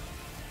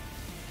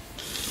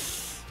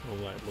 Oh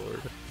my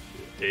lord.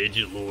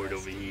 Edgelord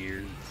over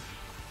here.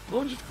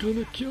 I'm just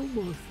gonna kill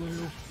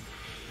myself.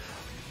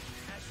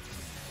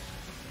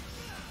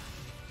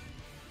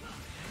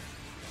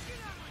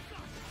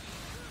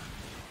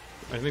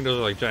 I think those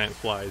are like giant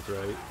flies,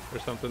 right? Or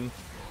something.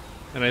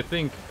 And I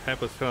think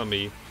Pap was telling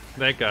me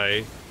that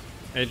guy,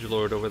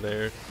 Edgelord over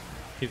there,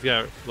 he's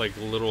got like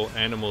little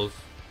animals,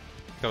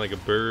 kind of like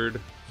a bird,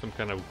 some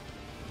kind of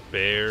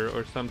bear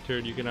or some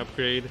turd you can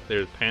upgrade.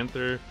 There's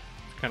Panther,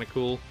 it's kind of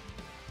cool.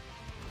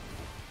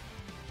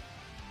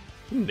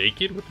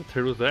 Naked? What the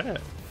turd was that?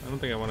 I don't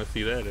think I want to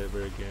see that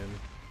ever again.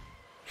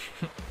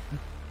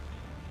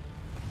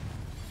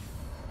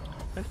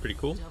 That's pretty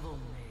cool.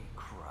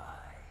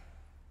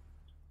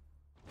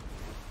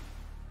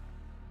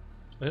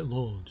 At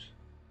launch.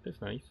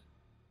 That's nice.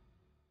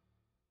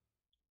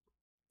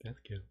 That's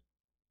good.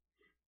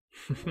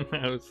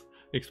 I was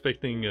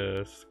expecting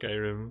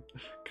Skyrim.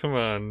 Come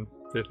on,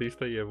 at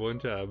least you have one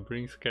job.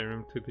 Bring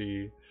Skyrim to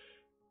the,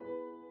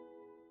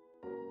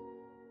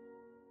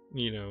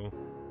 you know.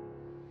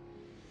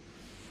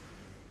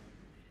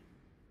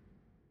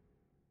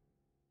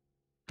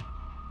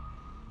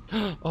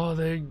 Oh,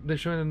 they're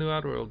showing a new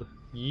Oddworld.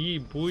 Yee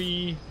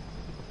boy.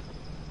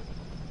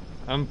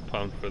 I'm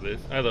pumped for this.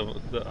 I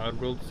love the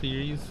Oddworld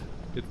series.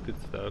 It's good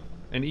stuff.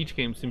 And each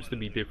game seems to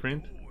be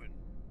different.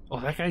 Oh,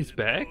 that guy's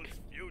back?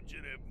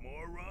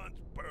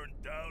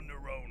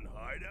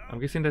 I'm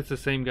guessing that's the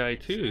same guy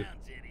too.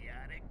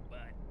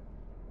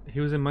 He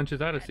was in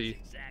Munch's Odyssey.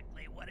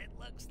 Exactly what it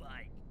looks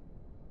like.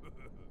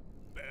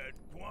 Bad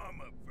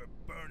karma for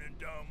burning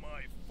down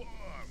my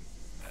farm.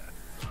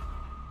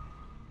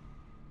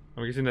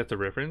 I'm guessing that's a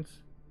reference.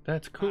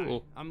 That's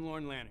cool. Hi, I'm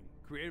Lorne Lanning,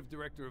 creative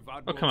director of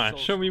Oddworld. Oh, come on, Soulstorm.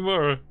 show me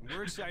more.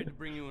 We're excited to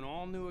bring you an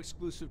all-new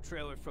exclusive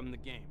trailer from the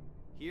game.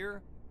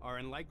 Here, our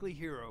unlikely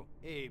hero,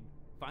 Abe,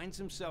 finds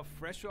himself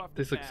fresh off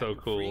the This looks so path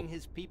of cool. freeing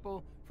his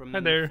people from Hi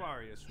the there.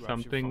 nefarious Rupture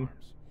Something.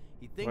 Farms.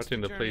 He thinks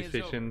Watching the journey is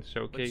PlayStation over,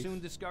 showcase. But soon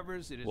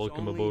discovers it is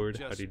Welcome only aboard.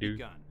 just Howdy do.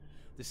 begun.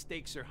 The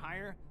stakes are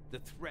higher, the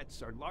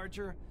threats are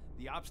larger,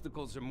 the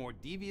obstacles are more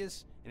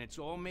devious, and it's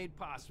all made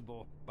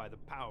possible by the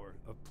power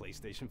of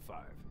PlayStation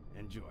 5.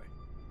 Enjoy.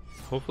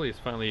 Hopefully it's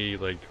finally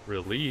like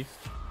released,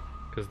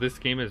 because this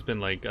game has been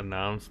like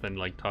announced and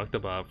like talked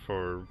about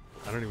for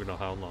I don't even know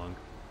how long.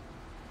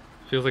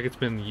 Feels like it's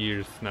been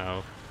years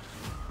now.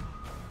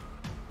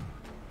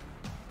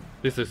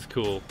 This is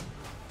cool.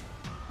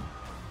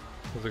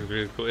 This looks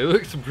really cool. It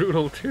looks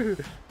brutal too.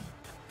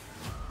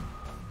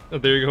 Oh,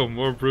 there you go,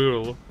 more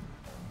brutal.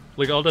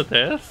 Like all the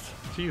tests?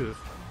 Jesus.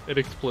 And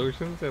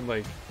explosions and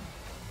like...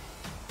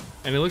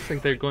 And it looks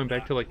like they're going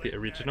back to like the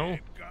original.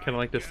 Kind of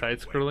like the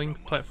side-scrolling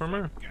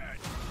platformer.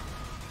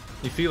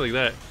 You see it like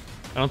that.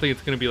 I don't think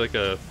it's going to be like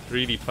a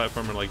 3D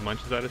platformer like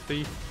Munch's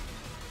Odyssey.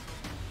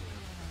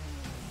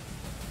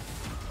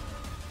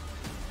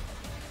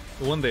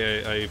 One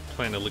day I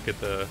plan to look at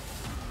the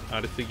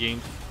Odyssey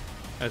games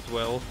as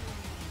well.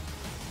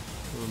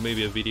 Or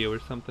maybe a video or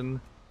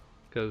something.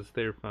 Because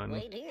they're fun.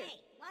 Wait here. Hey,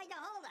 why the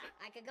hold up?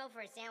 I could go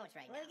for a sandwich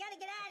right now. We gotta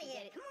get out of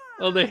here. Come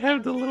on. Oh, they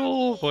have the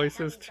little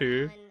voices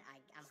too.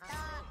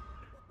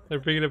 They're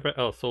bringing it back.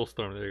 Oh,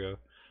 Soulstorm, there you go.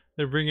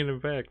 They're bringing it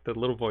back. The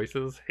little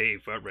voices. Hey,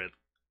 Fredred.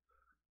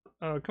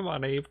 Oh, come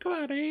on, Abe. Come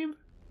on, Abe.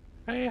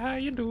 Hey, how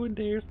you doing?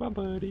 There's my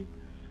buddy.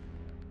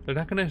 They're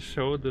not gonna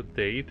show the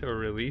date or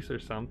release or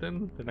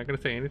something? They're not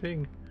gonna say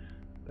anything?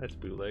 That's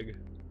bootleg.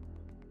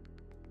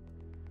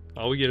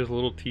 All we get is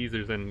little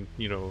teasers and,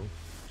 you know,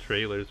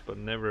 trailers, but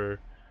never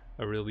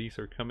a release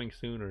or coming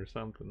soon or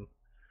something.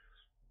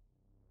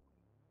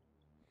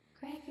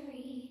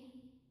 Gregory,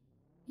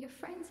 your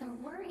friends are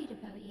worried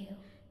about you.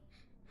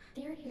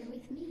 They're here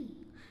with me.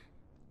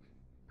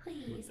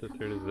 Please, What the come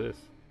thread is out. this?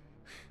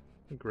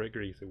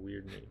 Gregory's a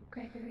weird name.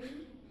 Gregory,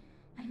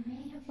 I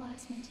may have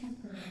lost my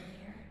temper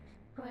earlier,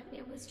 but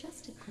it was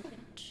just a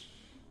glitch.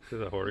 This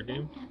is a horror It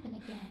game? won't happen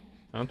again.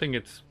 I don't think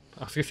it's...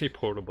 I was gonna say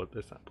Portal, but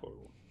that's not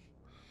Portal.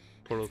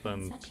 Portal's It's been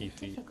on such a PC.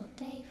 difficult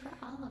day for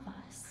all of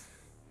us.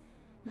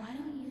 Why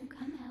don't you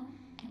come out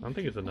and I don't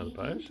think it's another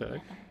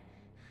Bioshock.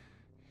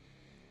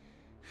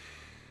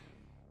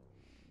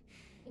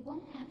 It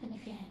won't happen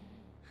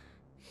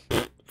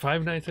again.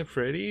 Five Nights at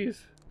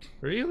Freddy's?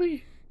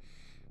 Really?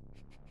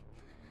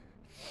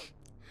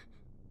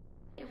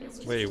 It was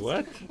just Wait, a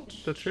what?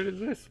 glitch. The thread is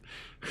this?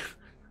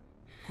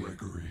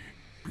 Gregory,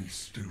 be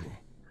still.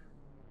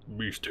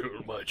 Be still,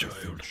 my I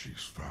think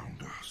she's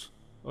found us.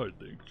 I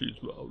think she's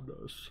found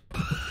us.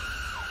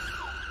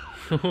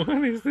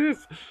 What is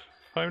this?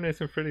 Five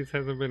Nights at Freddy's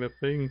hasn't been a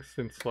thing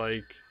since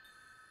like...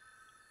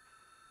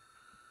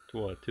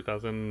 what,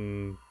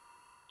 2013?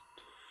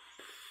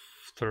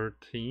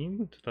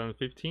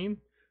 2015?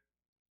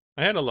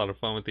 I had a lot of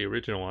fun with the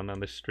original one on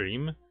the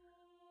stream.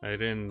 I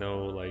didn't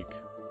know like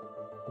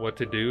what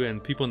to do,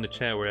 and people in the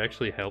chat were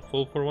actually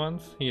helpful for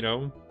once, you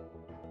know,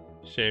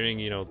 sharing,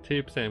 you know,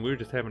 tips, and we were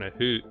just having a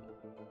hoot.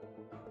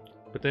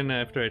 But then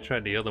after I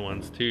tried the other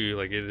ones too,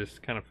 like it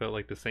just kind of felt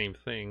like the same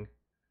thing.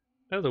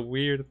 That was a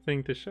weird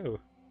thing to show.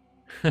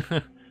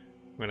 I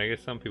mean, I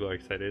guess some people are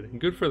excited.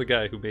 And good for the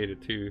guy who made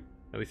it too.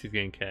 At least he's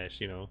getting cash,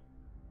 you know.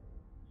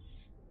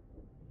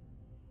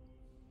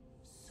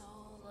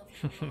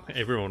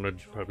 Everyone would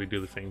probably do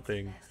the same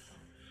thing.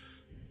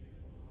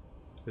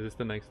 Is this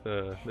the next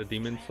the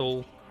Demon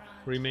Soul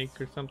remake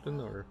or something,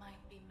 or?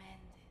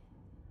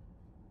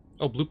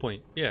 Oh, Blue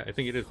Point. Yeah, I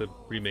think it is a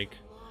remake.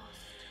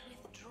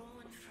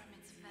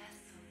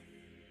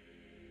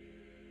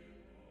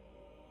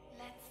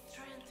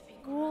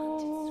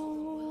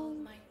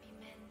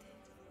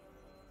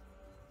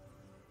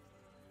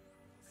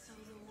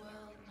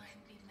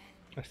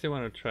 I still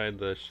want to try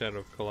the Shadow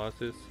of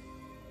Colossus.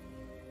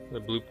 The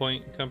Blue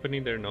Point company,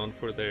 they're known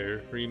for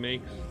their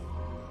remakes.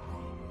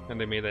 And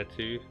they made that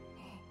too.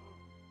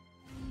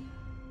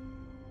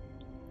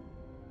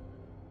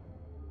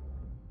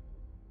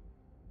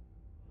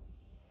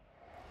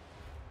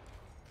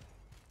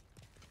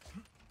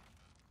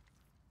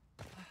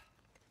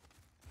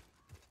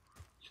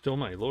 Oh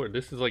my lord,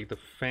 this is like the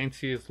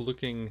fanciest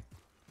looking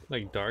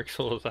like Dark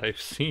Souls I've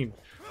seen.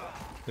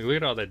 Like, look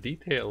at all that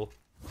detail.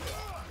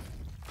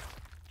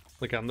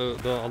 Like on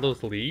all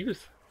those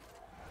leaves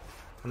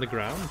on the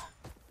ground.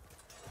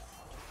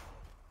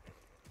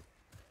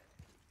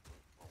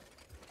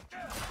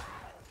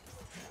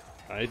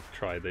 I'd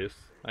try this.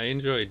 I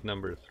enjoyed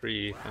number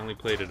 3. I only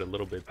played it a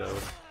little bit though.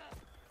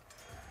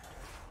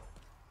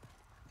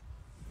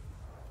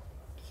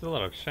 There's a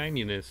lot of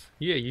shininess.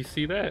 Yeah, you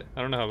see that?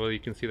 I don't know how well you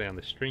can see that on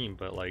the stream,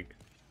 but like...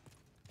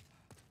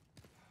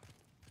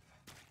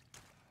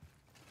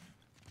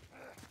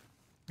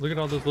 look at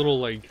all those little,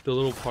 like, the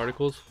little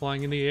particles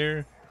flying in the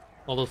air.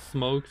 All those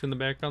smokes in the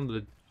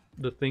background,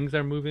 the things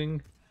are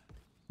moving.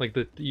 Like,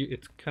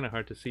 it's kind of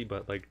hard to see,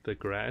 but like the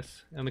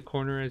grass in the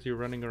corner as you're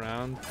running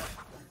around.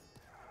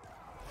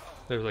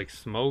 There's like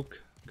smoke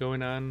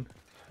going on.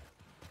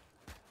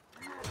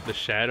 The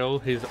shadow,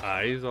 his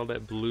eyes, all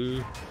that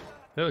blue.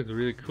 That looks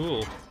really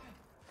cool.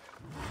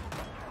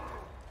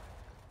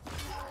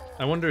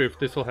 I wonder if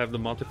this will have the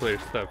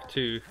multiplayer stuff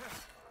too.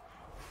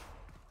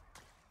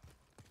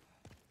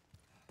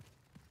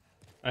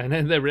 And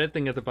then the red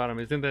thing at the bottom,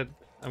 isn't that...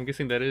 I'm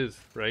guessing that is,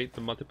 right? The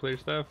multiplayer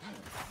stuff?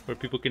 Where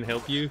people can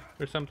help you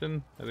or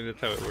something? I think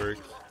that's how it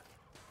works.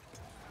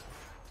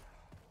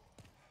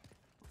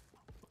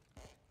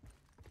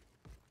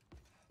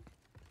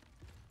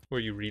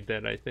 Where you read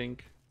that, I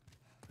think.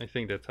 I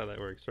think that's how that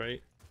works,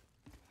 right?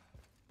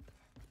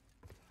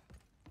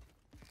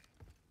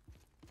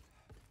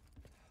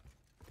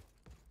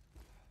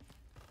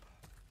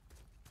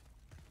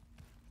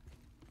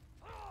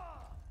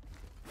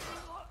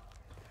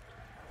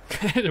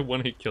 I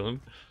want to kill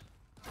him.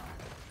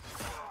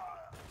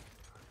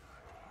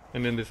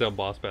 And then this is a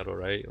boss battle,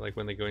 right? Like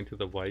when they go into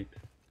the white,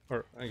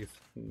 or I guess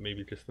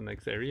maybe just the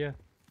next area.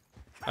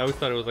 I always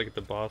thought it was like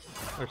the boss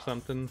or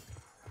something.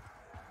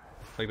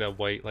 Like that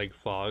white, like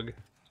fog.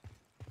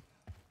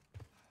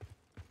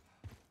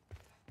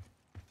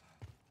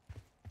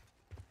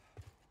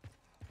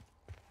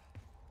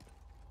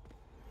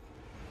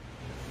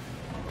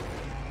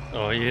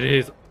 Oh, it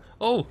is.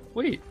 Oh,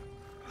 wait.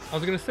 I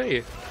was gonna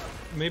say,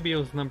 maybe it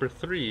was number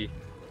 3.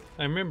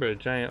 I remember a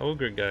giant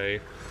ogre guy.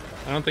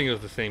 I don't think it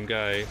was the same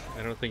guy.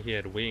 I don't think he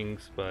had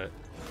wings, but...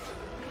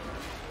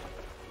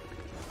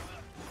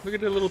 look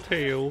at the little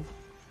tail.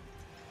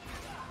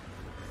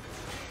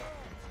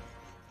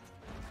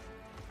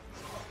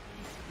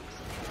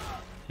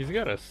 He's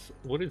got a...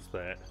 what is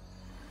that?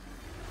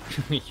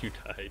 You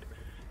died.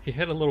 He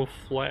had a little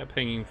flap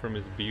hanging from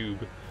his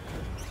boob.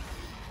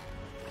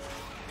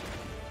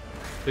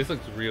 This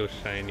looks real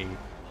shiny.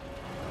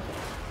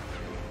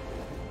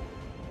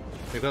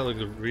 Like that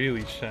looks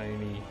really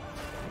shiny.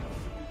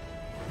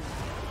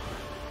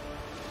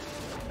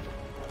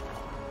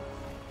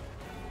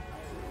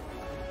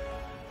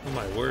 Oh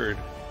my word.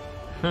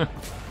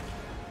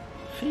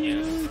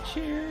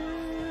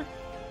 Future!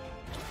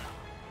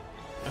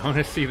 I want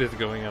to see this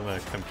going on a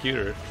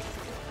computer.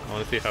 I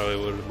want to see how it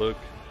would look.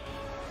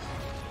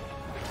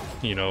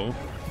 You know?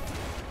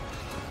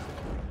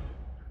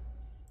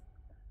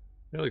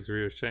 That looks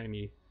real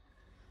shiny.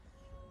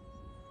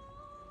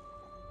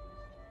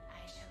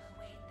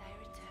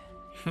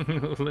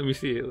 Let me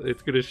see it.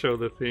 It's gonna show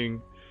the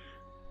thing.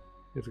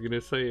 It's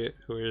gonna say it.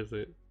 Where is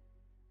it?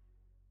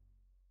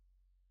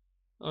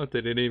 Oh,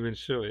 they didn't even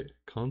show it.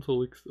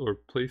 Console or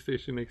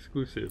PlayStation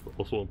exclusive,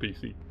 also on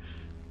PC.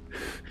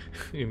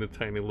 In the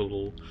tiny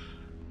little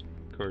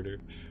corner.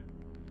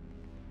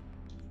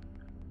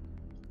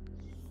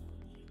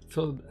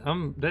 So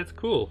that's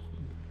cool.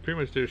 Pretty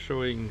much they're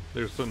showing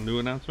there's some new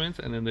announcements,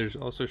 and then there's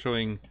also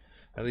showing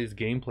at least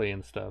gameplay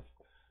and stuff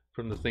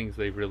from the things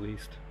they've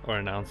released or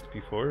announced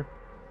before.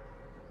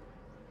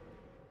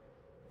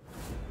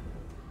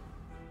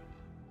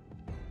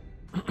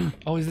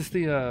 Oh, is this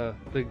the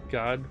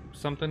God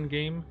something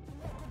game?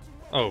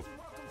 Oh,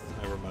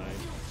 never mind.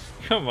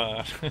 Come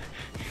on.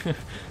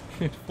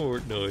 It's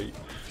Fortnite.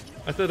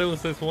 I thought it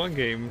was this one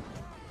game.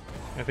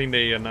 I think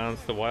they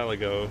announced a while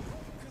ago.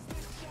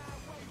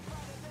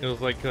 It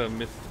was like a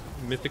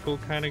mythical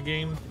kind of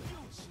game.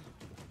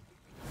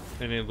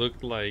 And it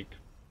looked like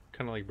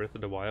kind of like Breath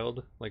of the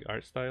Wild, like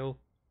art style.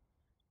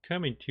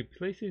 Coming to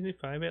PlayStation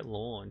 5 at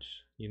launch.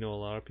 You know,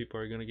 a lot of people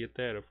are gonna get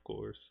that, of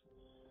course.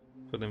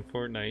 For them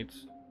Fortnites.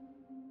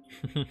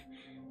 I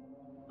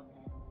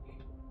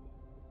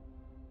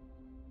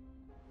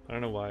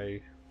don't know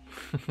why.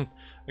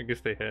 I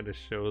guess they had to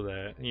show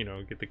that, you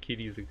know, get the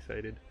kiddies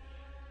excited.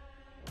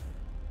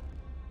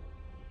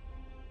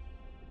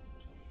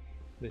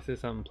 This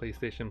is on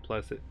PlayStation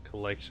Plus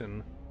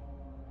collection.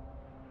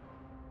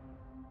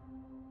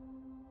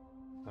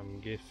 I'm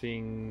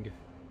guessing...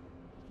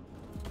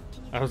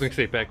 I was gonna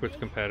say backwards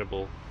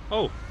compatible.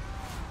 Oh!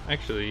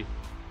 Actually...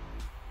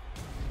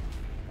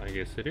 I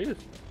guess it is.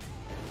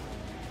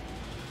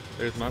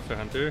 There's Monster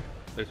Hunter.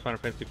 There's Final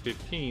Fantasy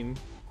 15.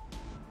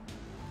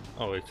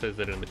 Oh, it says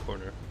that in the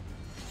corner.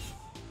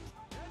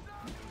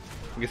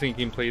 I'm guessing you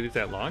can play these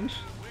at launch?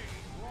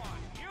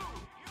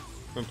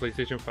 From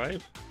PlayStation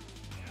 5?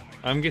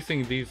 I'm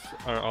guessing these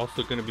are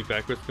also going to be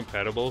backwards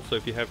compatible, so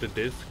if you have the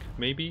disc,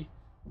 maybe?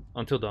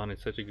 Until Dawn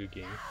is such a good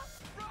game.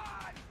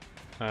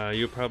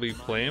 You'll probably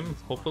play them,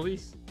 hopefully?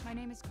 My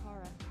name is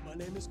Kara. My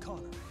name is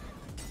Connor.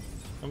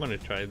 I'm gonna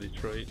try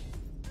Detroit.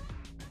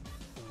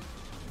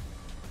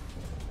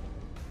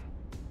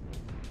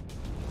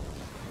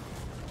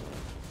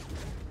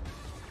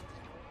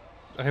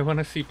 I want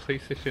to see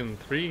PlayStation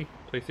 3,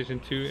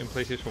 PlayStation 2, and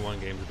PlayStation 1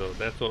 games though.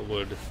 That's what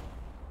would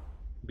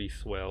be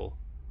swell.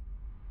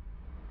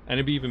 And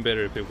it'd be even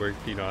better if it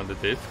worked, you know, on the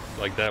disc.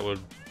 Like that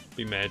would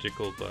be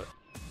magical, but...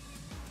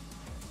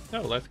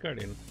 Oh, Last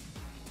Guardian.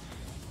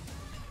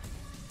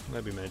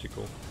 That'd be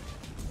magical.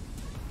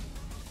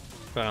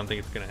 But I don't think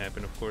it's gonna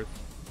happen, of course.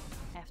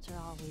 After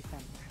all we've been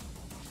through.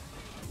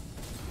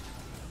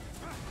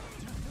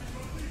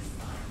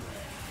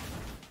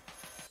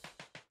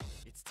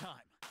 It's time.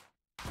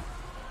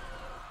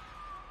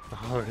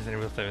 Oh, Resident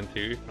Evil 7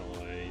 too?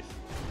 Nice.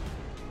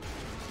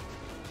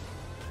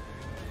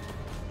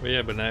 But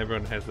yeah, but now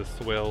everyone has a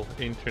swell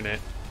internet.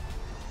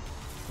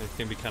 It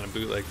can be kind of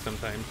bootleg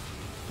sometimes.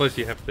 Plus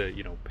you have to,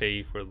 you know,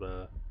 pay for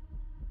the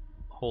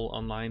whole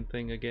online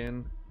thing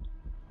again.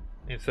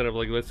 Instead of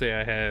like, let's say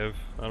I have,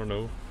 I don't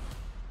know,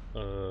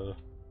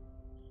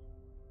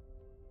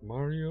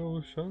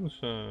 Mario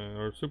Sunshine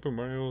or Super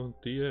Mario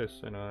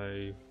DS, and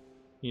I,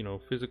 you know,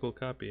 physical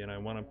copy, and I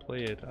want to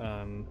play it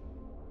on...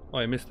 Oh,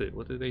 I missed it.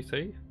 What did they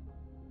say?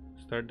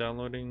 Start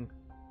downloading.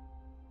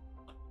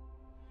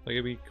 Like,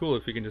 it'd be cool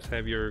if you can just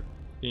have your,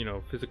 you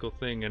know, physical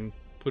thing and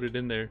put it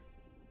in there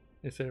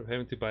instead of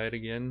having to buy it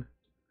again.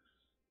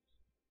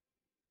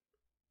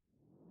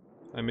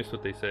 I missed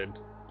what they said.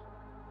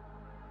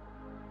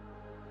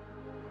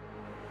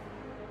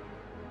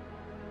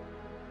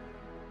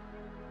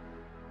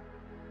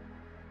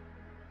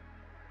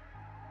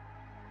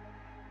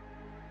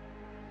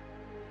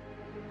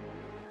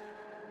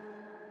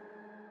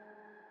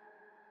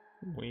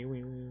 Wee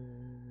wee wee.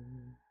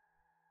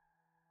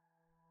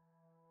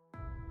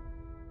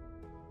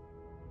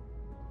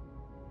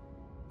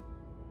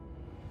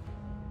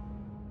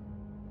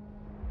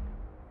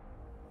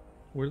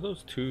 Were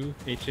those two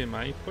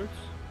HDMI ports?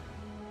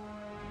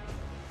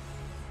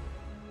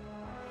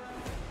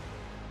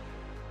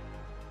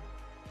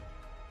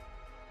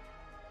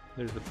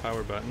 There's the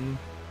power button.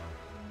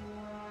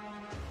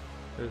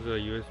 There's a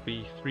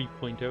USB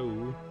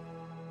 3.0.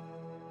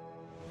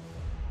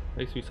 At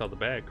least we saw the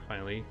back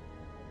finally.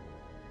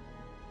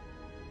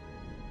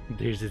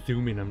 There's a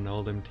zoom in on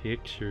all them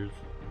textures.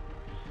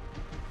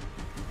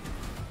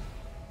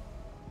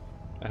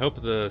 I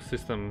hope the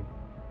system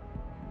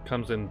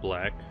comes in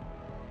black,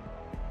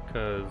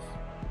 because...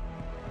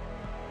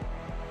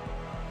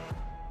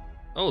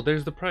 Oh,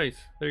 there's the price.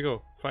 There you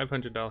go,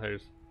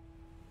 $500.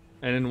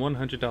 And then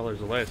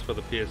 $100 less for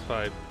the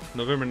PS5.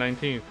 November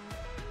 19th.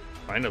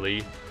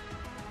 Finally.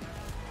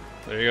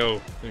 There you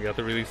go. We got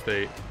the release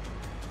date.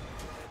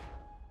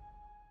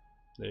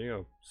 There you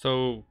go.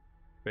 So,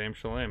 bam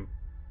shalam.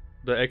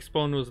 The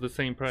Xbone was the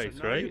same price,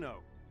 So now right? you know.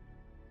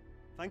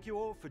 Thank you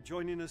all for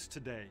joining us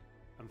today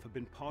and for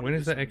being part When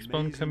of is this the Xbone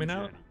amazing coming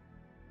out? journey.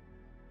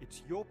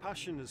 It's your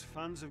passion as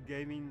fans of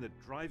gaming that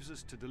drives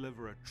us to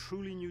deliver a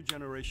truly new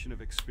generation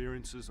of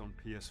experiences on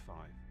PS5.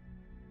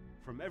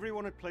 From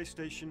everyone at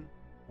PlayStation,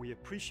 we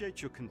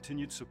appreciate your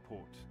continued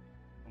support,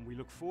 and we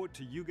look forward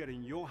to you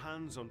getting your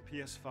hands on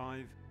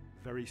PS5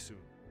 very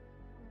soon.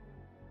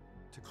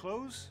 To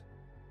close,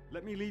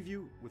 let me leave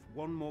you with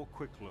one more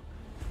quick look.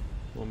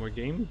 One more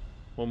game?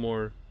 One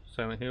more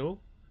Silent Hill?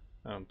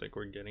 I don't think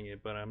we're getting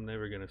it, but I'm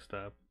never gonna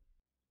stop.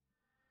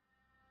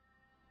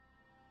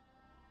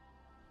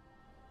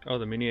 Oh,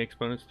 the mini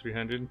exponents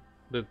 300.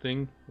 The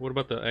thing. What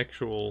about the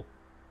actual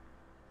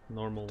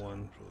normal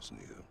one?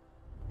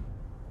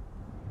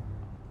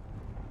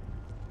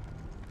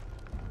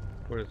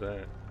 What is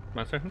that?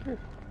 Monster Hunter?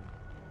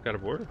 God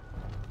of War?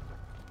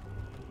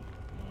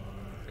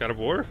 God of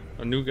War?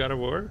 A new God of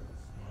War?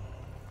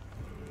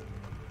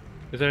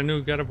 Is that a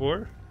new God of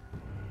War?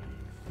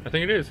 I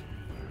think it is.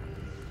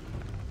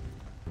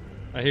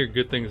 I hear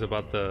good things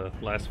about the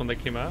last one that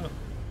came out.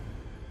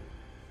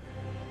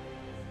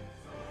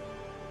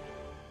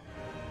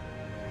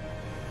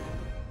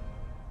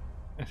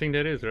 I think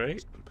that is,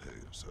 right? Prepare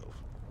yourself.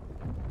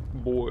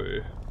 Boy.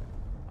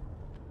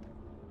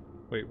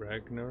 Wait,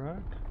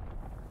 Ragnarok?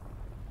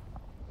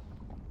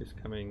 Is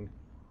coming.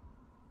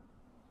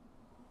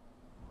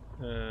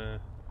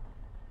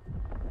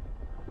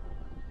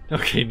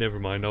 Okay, never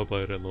mind. I'll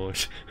buy it at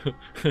launch.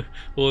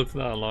 Well, it's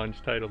not a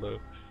launch title though.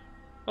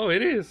 Oh,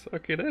 it is.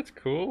 Okay, that's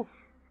cool.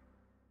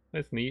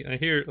 That's neat. I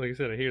hear, like I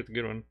said, I hear it's a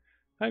good one.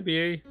 Hi,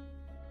 BA.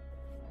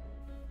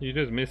 You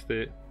just missed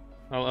it.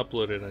 I'll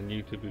upload it on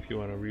YouTube if you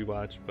want to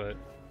rewatch. But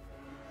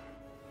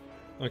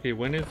okay,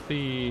 when is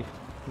the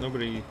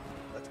nobody?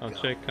 I'll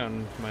check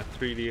on my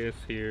 3DS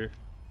here.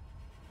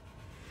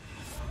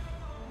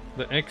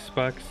 The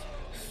Xbox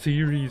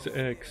Series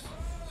X.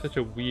 Such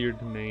a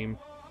weird name.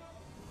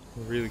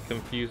 Really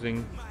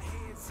confusing.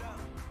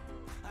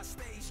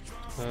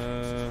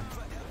 Let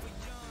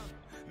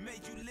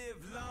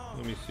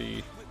me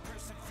see.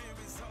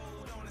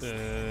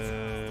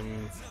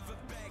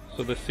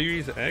 So the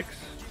Series X,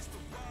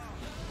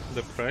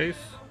 the price,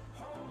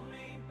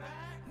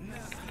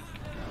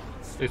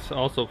 it's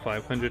also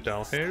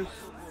 $500,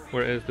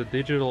 whereas the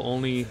digital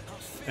only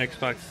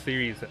Xbox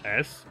Series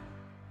S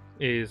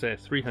is at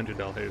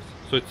 $300.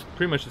 So it's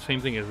pretty much the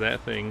same thing as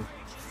that thing.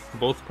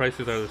 Both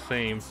prices are the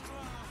same.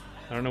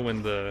 I don't know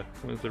when's the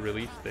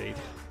release date.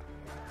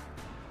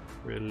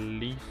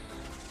 Release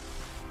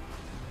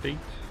date.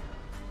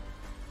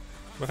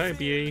 Well, hi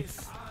BA.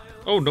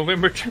 Oh,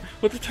 November.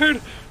 What the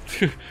third?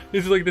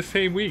 This is like the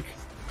same week.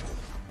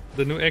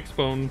 The new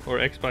Xbone or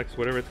Xbox,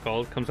 whatever it's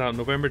called, comes out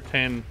November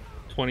 10,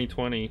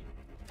 2020.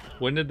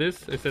 When did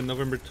this? It said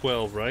November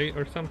 12, right,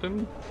 or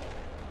something.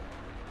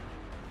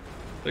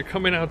 They're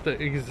coming out the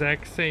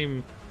exact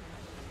same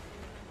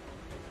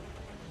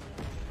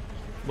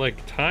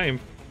like time.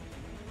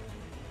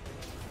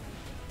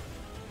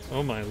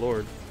 Oh my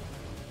lord.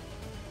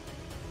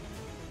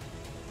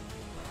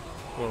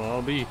 Well,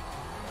 I'll be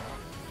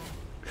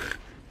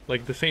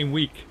like the same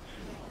week.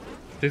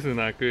 This is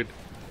not good.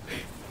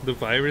 The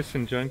virus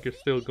and junk is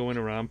still going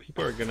around.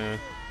 People are gonna,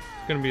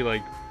 it's gonna be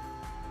like,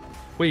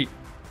 wait,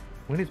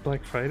 when is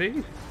Black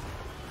Friday?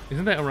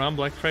 Isn't that around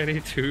Black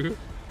Friday too?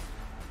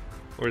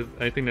 Or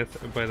I think that's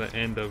by the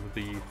end of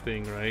the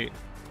thing, right?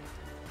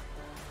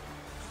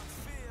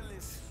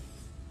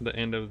 The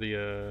end of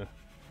the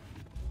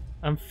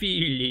I'm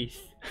fearless.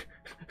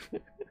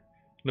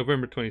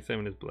 November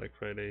 27 is Black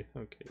Friday.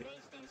 Okay.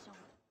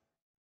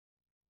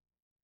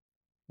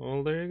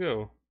 Well, there you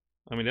go.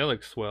 I mean, that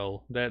looks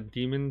swell. That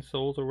Demon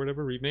Souls or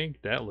whatever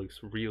remake, that looks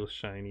real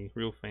shiny,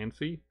 real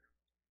fancy.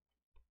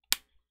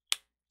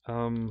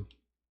 But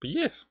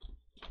yeah,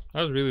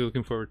 I was really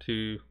looking forward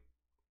to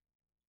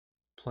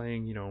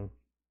playing, you know,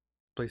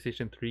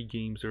 PlayStation 3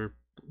 games or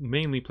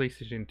mainly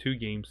PlayStation 2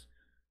 games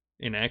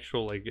in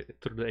actual, like,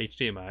 through the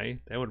HDMI.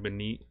 That would have been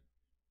neat.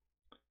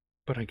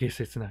 But I guess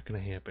it's not gonna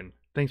happen.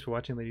 Thanks for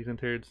watching, ladies and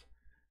turds.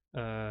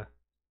 I'll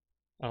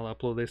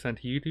upload this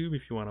onto YouTube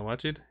if you want to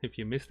watch it, if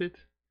you missed it.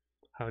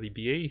 Howdy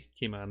BA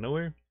came out of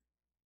nowhere.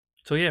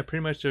 So yeah,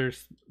 pretty much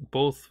there's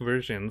both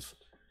versions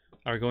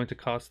are going to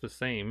cost the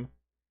same.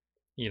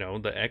 You know,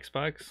 the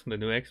Xbox, the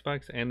new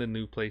Xbox and the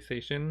new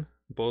PlayStation,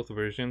 both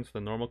versions,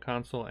 the normal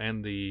console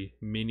and the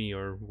mini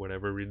or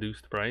whatever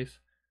reduced price,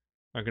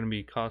 are going to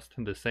be cost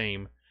the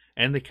same,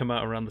 and they come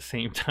out around the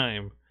same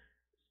time.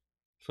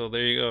 So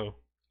there you go.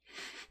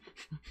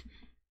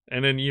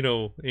 And then, you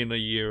know, in a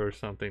year or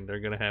something, they're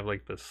going to have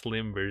like the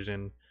slim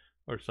version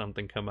or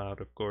something come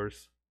out, of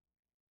course.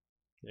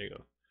 There you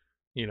go.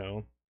 You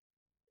know,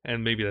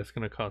 and maybe that's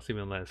gonna cost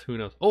even less. Who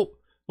knows? Oh,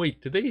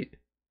 wait, did they?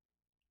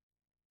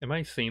 Am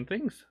I seeing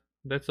things?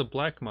 That's a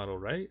black model,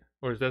 right?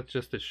 Or is that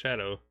just a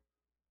shadow?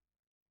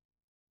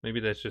 Maybe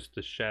that's just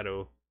the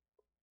shadow.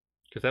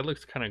 Because that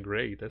looks kind of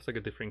gray. That's like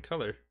a different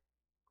color.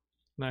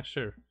 Not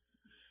sure.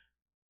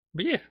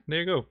 But yeah, there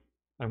you go.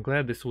 I'm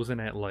glad this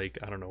wasn't at like,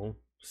 I don't know,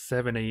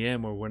 7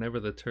 a.m. or whenever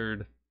the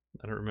turd.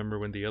 I don't remember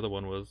when the other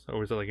one was. Or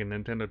was it like a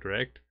Nintendo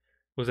Direct?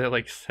 Was that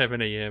like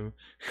 7 a.m.?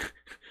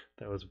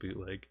 That was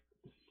bootleg.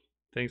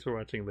 Thanks for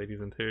watching,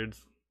 ladies and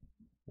turds.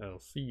 I'll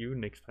see you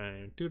next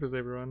time. Doodles,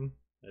 everyone.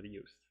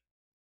 Adios.